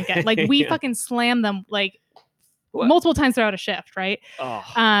guys drink it. Like we Yeah. fucking slam them like What? multiple times throughout a shift, right? Oh,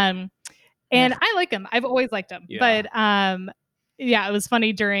 And I like them. I've always liked them. Yeah. But yeah, it was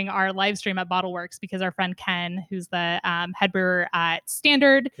funny during our live stream at BottleWorks because our friend Ken, who's the head brewer at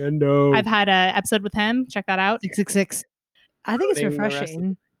Standard, Kendo. I've had an episode with him. Check that out. 666. I think it's Ruining the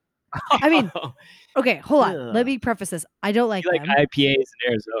refreshing. I mean, okay, hold on. Ugh. Let me preface this. I don't like you like them. IPAs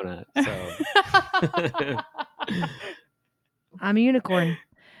in Arizona, so I'm a unicorn.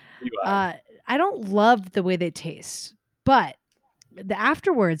 you are. I don't love the way they taste, but the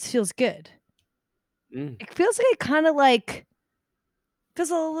afterwards feels good. Mm. It feels like it kind of like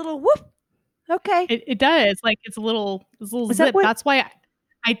feels a little whoop. Okay. It does. Like it's a little Is that zip. what- That's why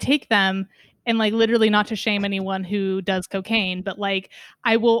I take them. And like literally not to shame anyone who does cocaine, but like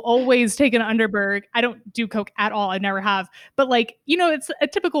I will always take an Underberg. I don't do coke at all. I never have. But like, you know, it's a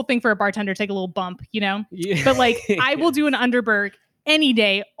typical thing for a bartender to take a little bump, you know? Yeah. But like I will do an Underberg any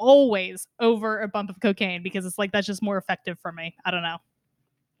day, always over a bump of cocaine because it's like that's just more effective for me. I don't know.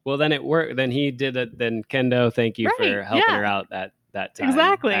 Well, then it worked. Then he did it. Then Kendo, thank you for Right, helping yeah. her out that time.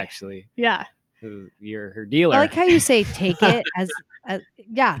 Exactly. Actually, Yeah. you're her dealer. I like how you say take it as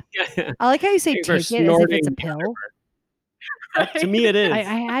yeah. I like how you say Thanks for take it as if it's a snorting pill. To me, it is. I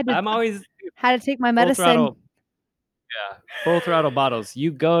had to I'm always had to take my full medicine. throttle. Yeah, full throttle bottles.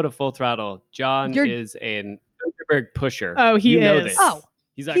 You go to Full Throttle. John You're- is an Underberg pusher. Oh, he you know is. This. Oh,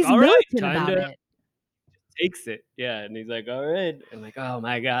 he's like, he's all right, militant time about to it. takes it. Yeah, and he's like, all right. I'm like, oh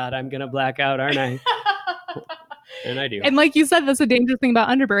my god, I'm gonna black out, aren't I? And I do. And like you said, that's the dangerous thing about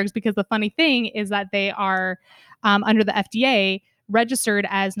Underbergs because the funny thing is that they are under the FDA registered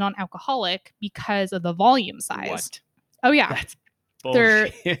as non-alcoholic because of the volume size. What? Oh yeah. That's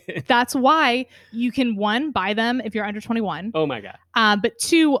Bullshit. That's why you can, one, buy them if you're under 21. Oh my God. But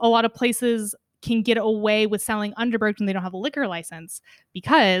two, a lot of places can get away with selling Underberg when they don't have a liquor license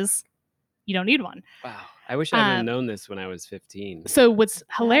because you don't need one. Wow. I wish I would have known this when I was 15. So what's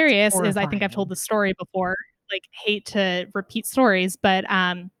hilarious is I think horrifying. I've told the story before, like hate to repeat stories, but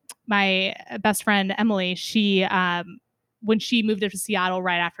my best friend Emily, she when she moved up to Seattle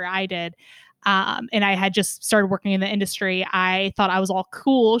right after I did, and I had just started working in the industry, I thought I was all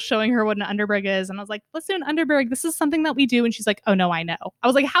cool showing her what an Underberg is. And I was like, let's do an Underberg. This is something that we do. And she's like, oh no, I know. I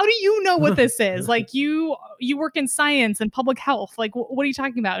was like, how do you know what this is? Like you work in science and public health. Like, what are you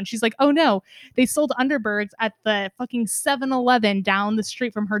talking about? And she's like, oh no, they sold Underbergs at the fucking 7-Eleven down the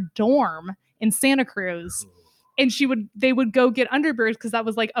street from her dorm in Santa Cruz. And they would go get Underbergs because that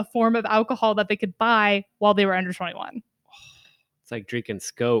was like a form of alcohol that they could buy while they were under 21. It's like drinking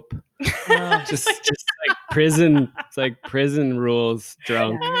Scope. Just like prison. It's like prison rules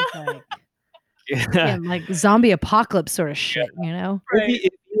drunk. Yeah, like zombie apocalypse sort of shit, you know? Right.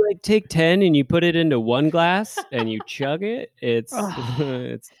 If you like take 10 and you put it into one glass and you chug it, it's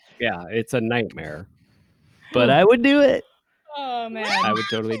it's a nightmare. But I would do it. Oh man. I would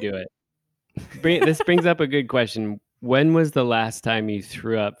totally do it. This brings up a good question. When was the last time you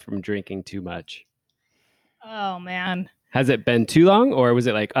threw up from drinking too much? Oh man. Has it been too long, or was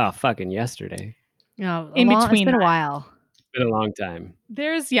it like, oh, fucking yesterday? No, in between. It's been a while. It's been a long time.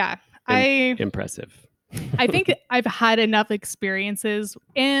 Impressive. I think I've had enough experiences,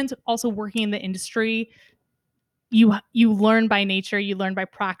 and also working in the industry, you learn by nature, you learn by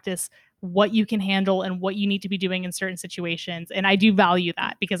practice what you can handle and what you need to be doing in certain situations. And I do value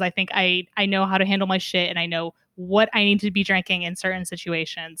that because I think I know how to handle my shit and I know what I need to be drinking in certain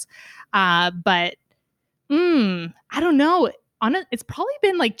situations. But I don't know. It's probably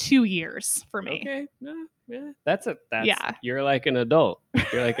been like 2 years for me. Okay. Yeah. That's you're like an adult.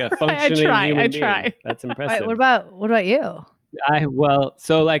 You're like a functioning human being. try. That's impressive. Right, what about you? I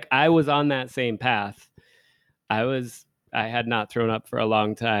was on that same path. I had not thrown up for a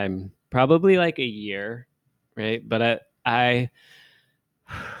long time, probably like a year, right? But I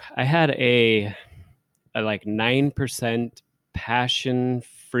had a like 9% passion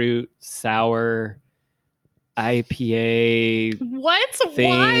fruit sour IPA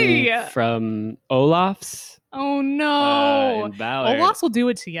thing Why? from Olaf's. Oh no. In Ballard. Olaf's will do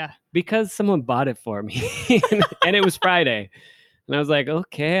it to you. Because someone bought it for me. And it was Friday. And I was like,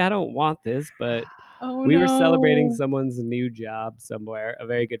 okay, I don't want this, but we were celebrating someone's new job somewhere, a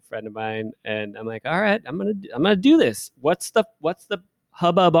very good friend of mine, and I'm like, all right, I'm gonna do this. What's the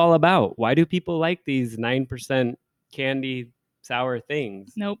hubbub all about? Why do people like these 9% candy sour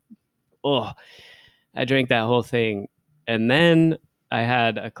things? Nope. Oh, I drank that whole thing, and then I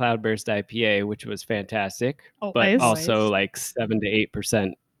had a Cloudburst IPA, which was fantastic, but also like 7 to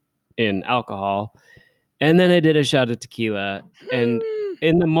 8% in alcohol. And then I did a shot of tequila, and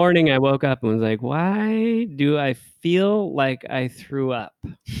in the morning I woke up and was like, why do I feel like I threw up?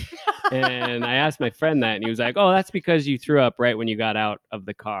 And I asked my friend that, and he was like, oh, that's because you threw up right when you got out of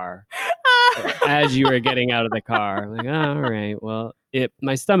the car. As you were getting out of the car. I'm like, oh, all right, well,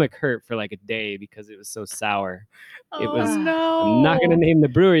 my stomach hurt for like a day because it was so sour. It was no. I'm not going to name the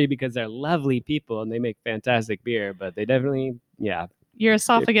brewery because they're lovely people and they make fantastic beer, but they definitely, your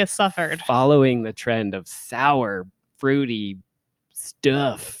esophagus suffered. Following the trend of sour, fruity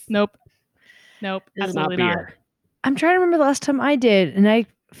stuff. Nope. It's not beer. I'm trying to remember the last time I did, and I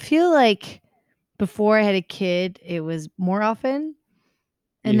feel like before I had a kid, it was more often.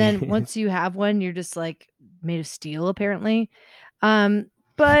 And then once you have one, you're just like made of steel, apparently.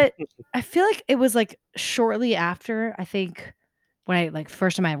 But I feel like it was like shortly after, I think, when I like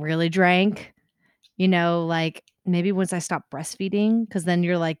first time I really drank, like maybe once I stopped breastfeeding, because then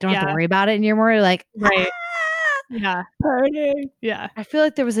you're like, don't have to worry about it anymore. You're like, right. Yeah. Party. Yeah. I feel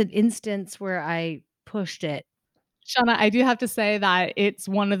like there was an instance where I pushed it. Shauna, I do have to say that it's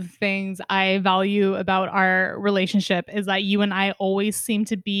one of the things I value about our relationship is that you and I always seem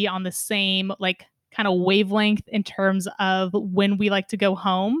to be on the same like kind of wavelength in terms of when we like to go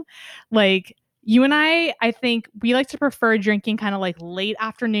home. Like you and I think we like to prefer drinking kind of like late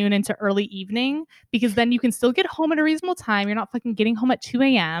afternoon into early evening because then you can still get home at a reasonable time. You're not fucking getting home at 2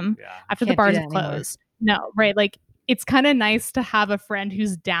 a.m. After the bars have closed. No, right? Like it's kind of nice to have a friend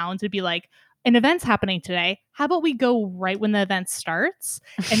who's down to be like, an event's happening today. How about we go right when the event starts?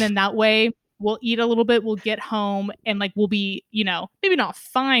 And then that way we'll eat a little bit, we'll get home, and like we'll be, maybe not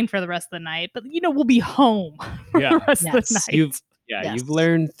fine for the rest of the night, but we'll be home for the rest of the night. You've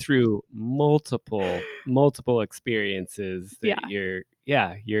learned through multiple experiences that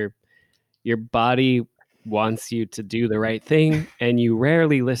your body wants you to do the right thing, and you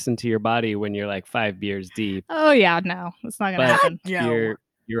rarely listen to your body when you're like 5 beers deep. Oh yeah, no, it's not gonna But happen. you're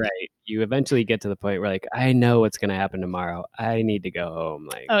right. You eventually get to the point where like, I know what's gonna happen tomorrow. I need to go home.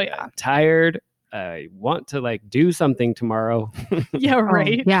 Like, Oh, yeah. I'm tired. I want to like do something tomorrow. Yeah,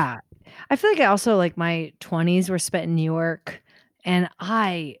 right. Yeah. I feel like I also like my 20s were spent in New York and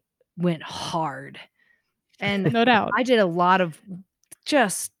I went hard. And No doubt. I did a lot of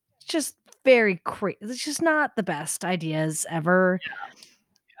just very crazy. It's just not the best ideas ever.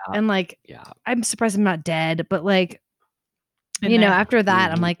 Yeah. And like, Yeah. I'm surprised I'm not dead, but like, Been you know, there. after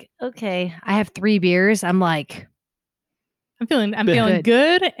that, I'm Mhm. like, okay, I have 3 beers. I'm like, I'm feeling Good.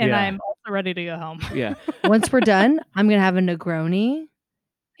 good, and Yeah. I'm also ready to go home. Yeah. once we're done, I'm gonna have a Negroni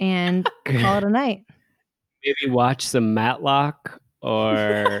and call it a night. Maybe watch some Matlock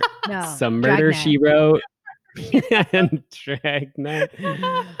or No, some Murder, Dragnet. She Wrote. And Dragnet.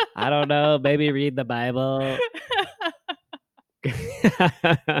 I don't know. Maybe read the Bible.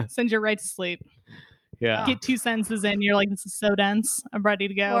 Send you right to sleep. Yeah. Get 2 sentences in, you're like, this is so dense. I'm ready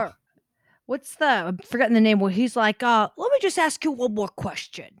to go. Or what's the I'm forgetting the name where he's like, let me just ask you one more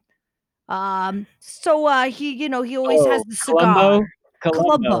question. So he, you know, he always has the cigar.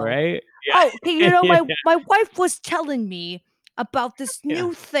 Columbo, right? Oh, okay, you know, Yeah. my wife was telling me about this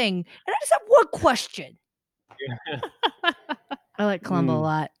new thing, and I just have one question. I like Columbo a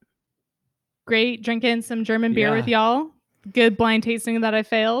lot. Great drinking some German beer with y'all. Good blind tasting that I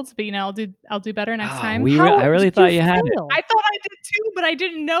failed, but you know, I'll do better next time. I really thought you had it. I thought I did too, but I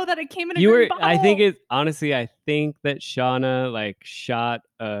didn't know that it came in a You green were. bottle. I think it. Honestly, I think that Shauna like shot.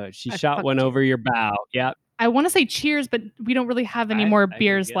 She shot one over your bow. Yep. I want to say cheers, but we don't really have any more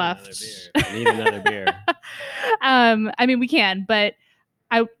beers I left. need another beer. I mean, we can, but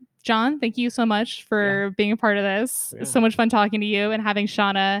John, thank you so much for being a part of this. Yeah. It's so much fun talking to you and having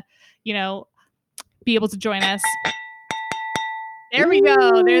Shauna, you know, be able to join us. There we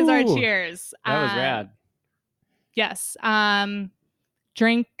go. There's our cheers. That was rad. Yes.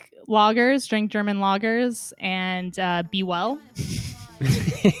 Drink lagers, drink German lagers, and be well.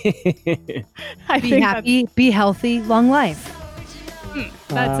 Be happy, be healthy, long life.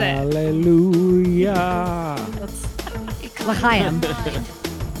 That's it. Hallelujah. L'chaim.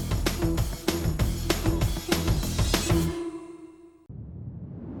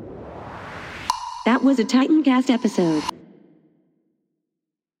 That was a Titancast episode.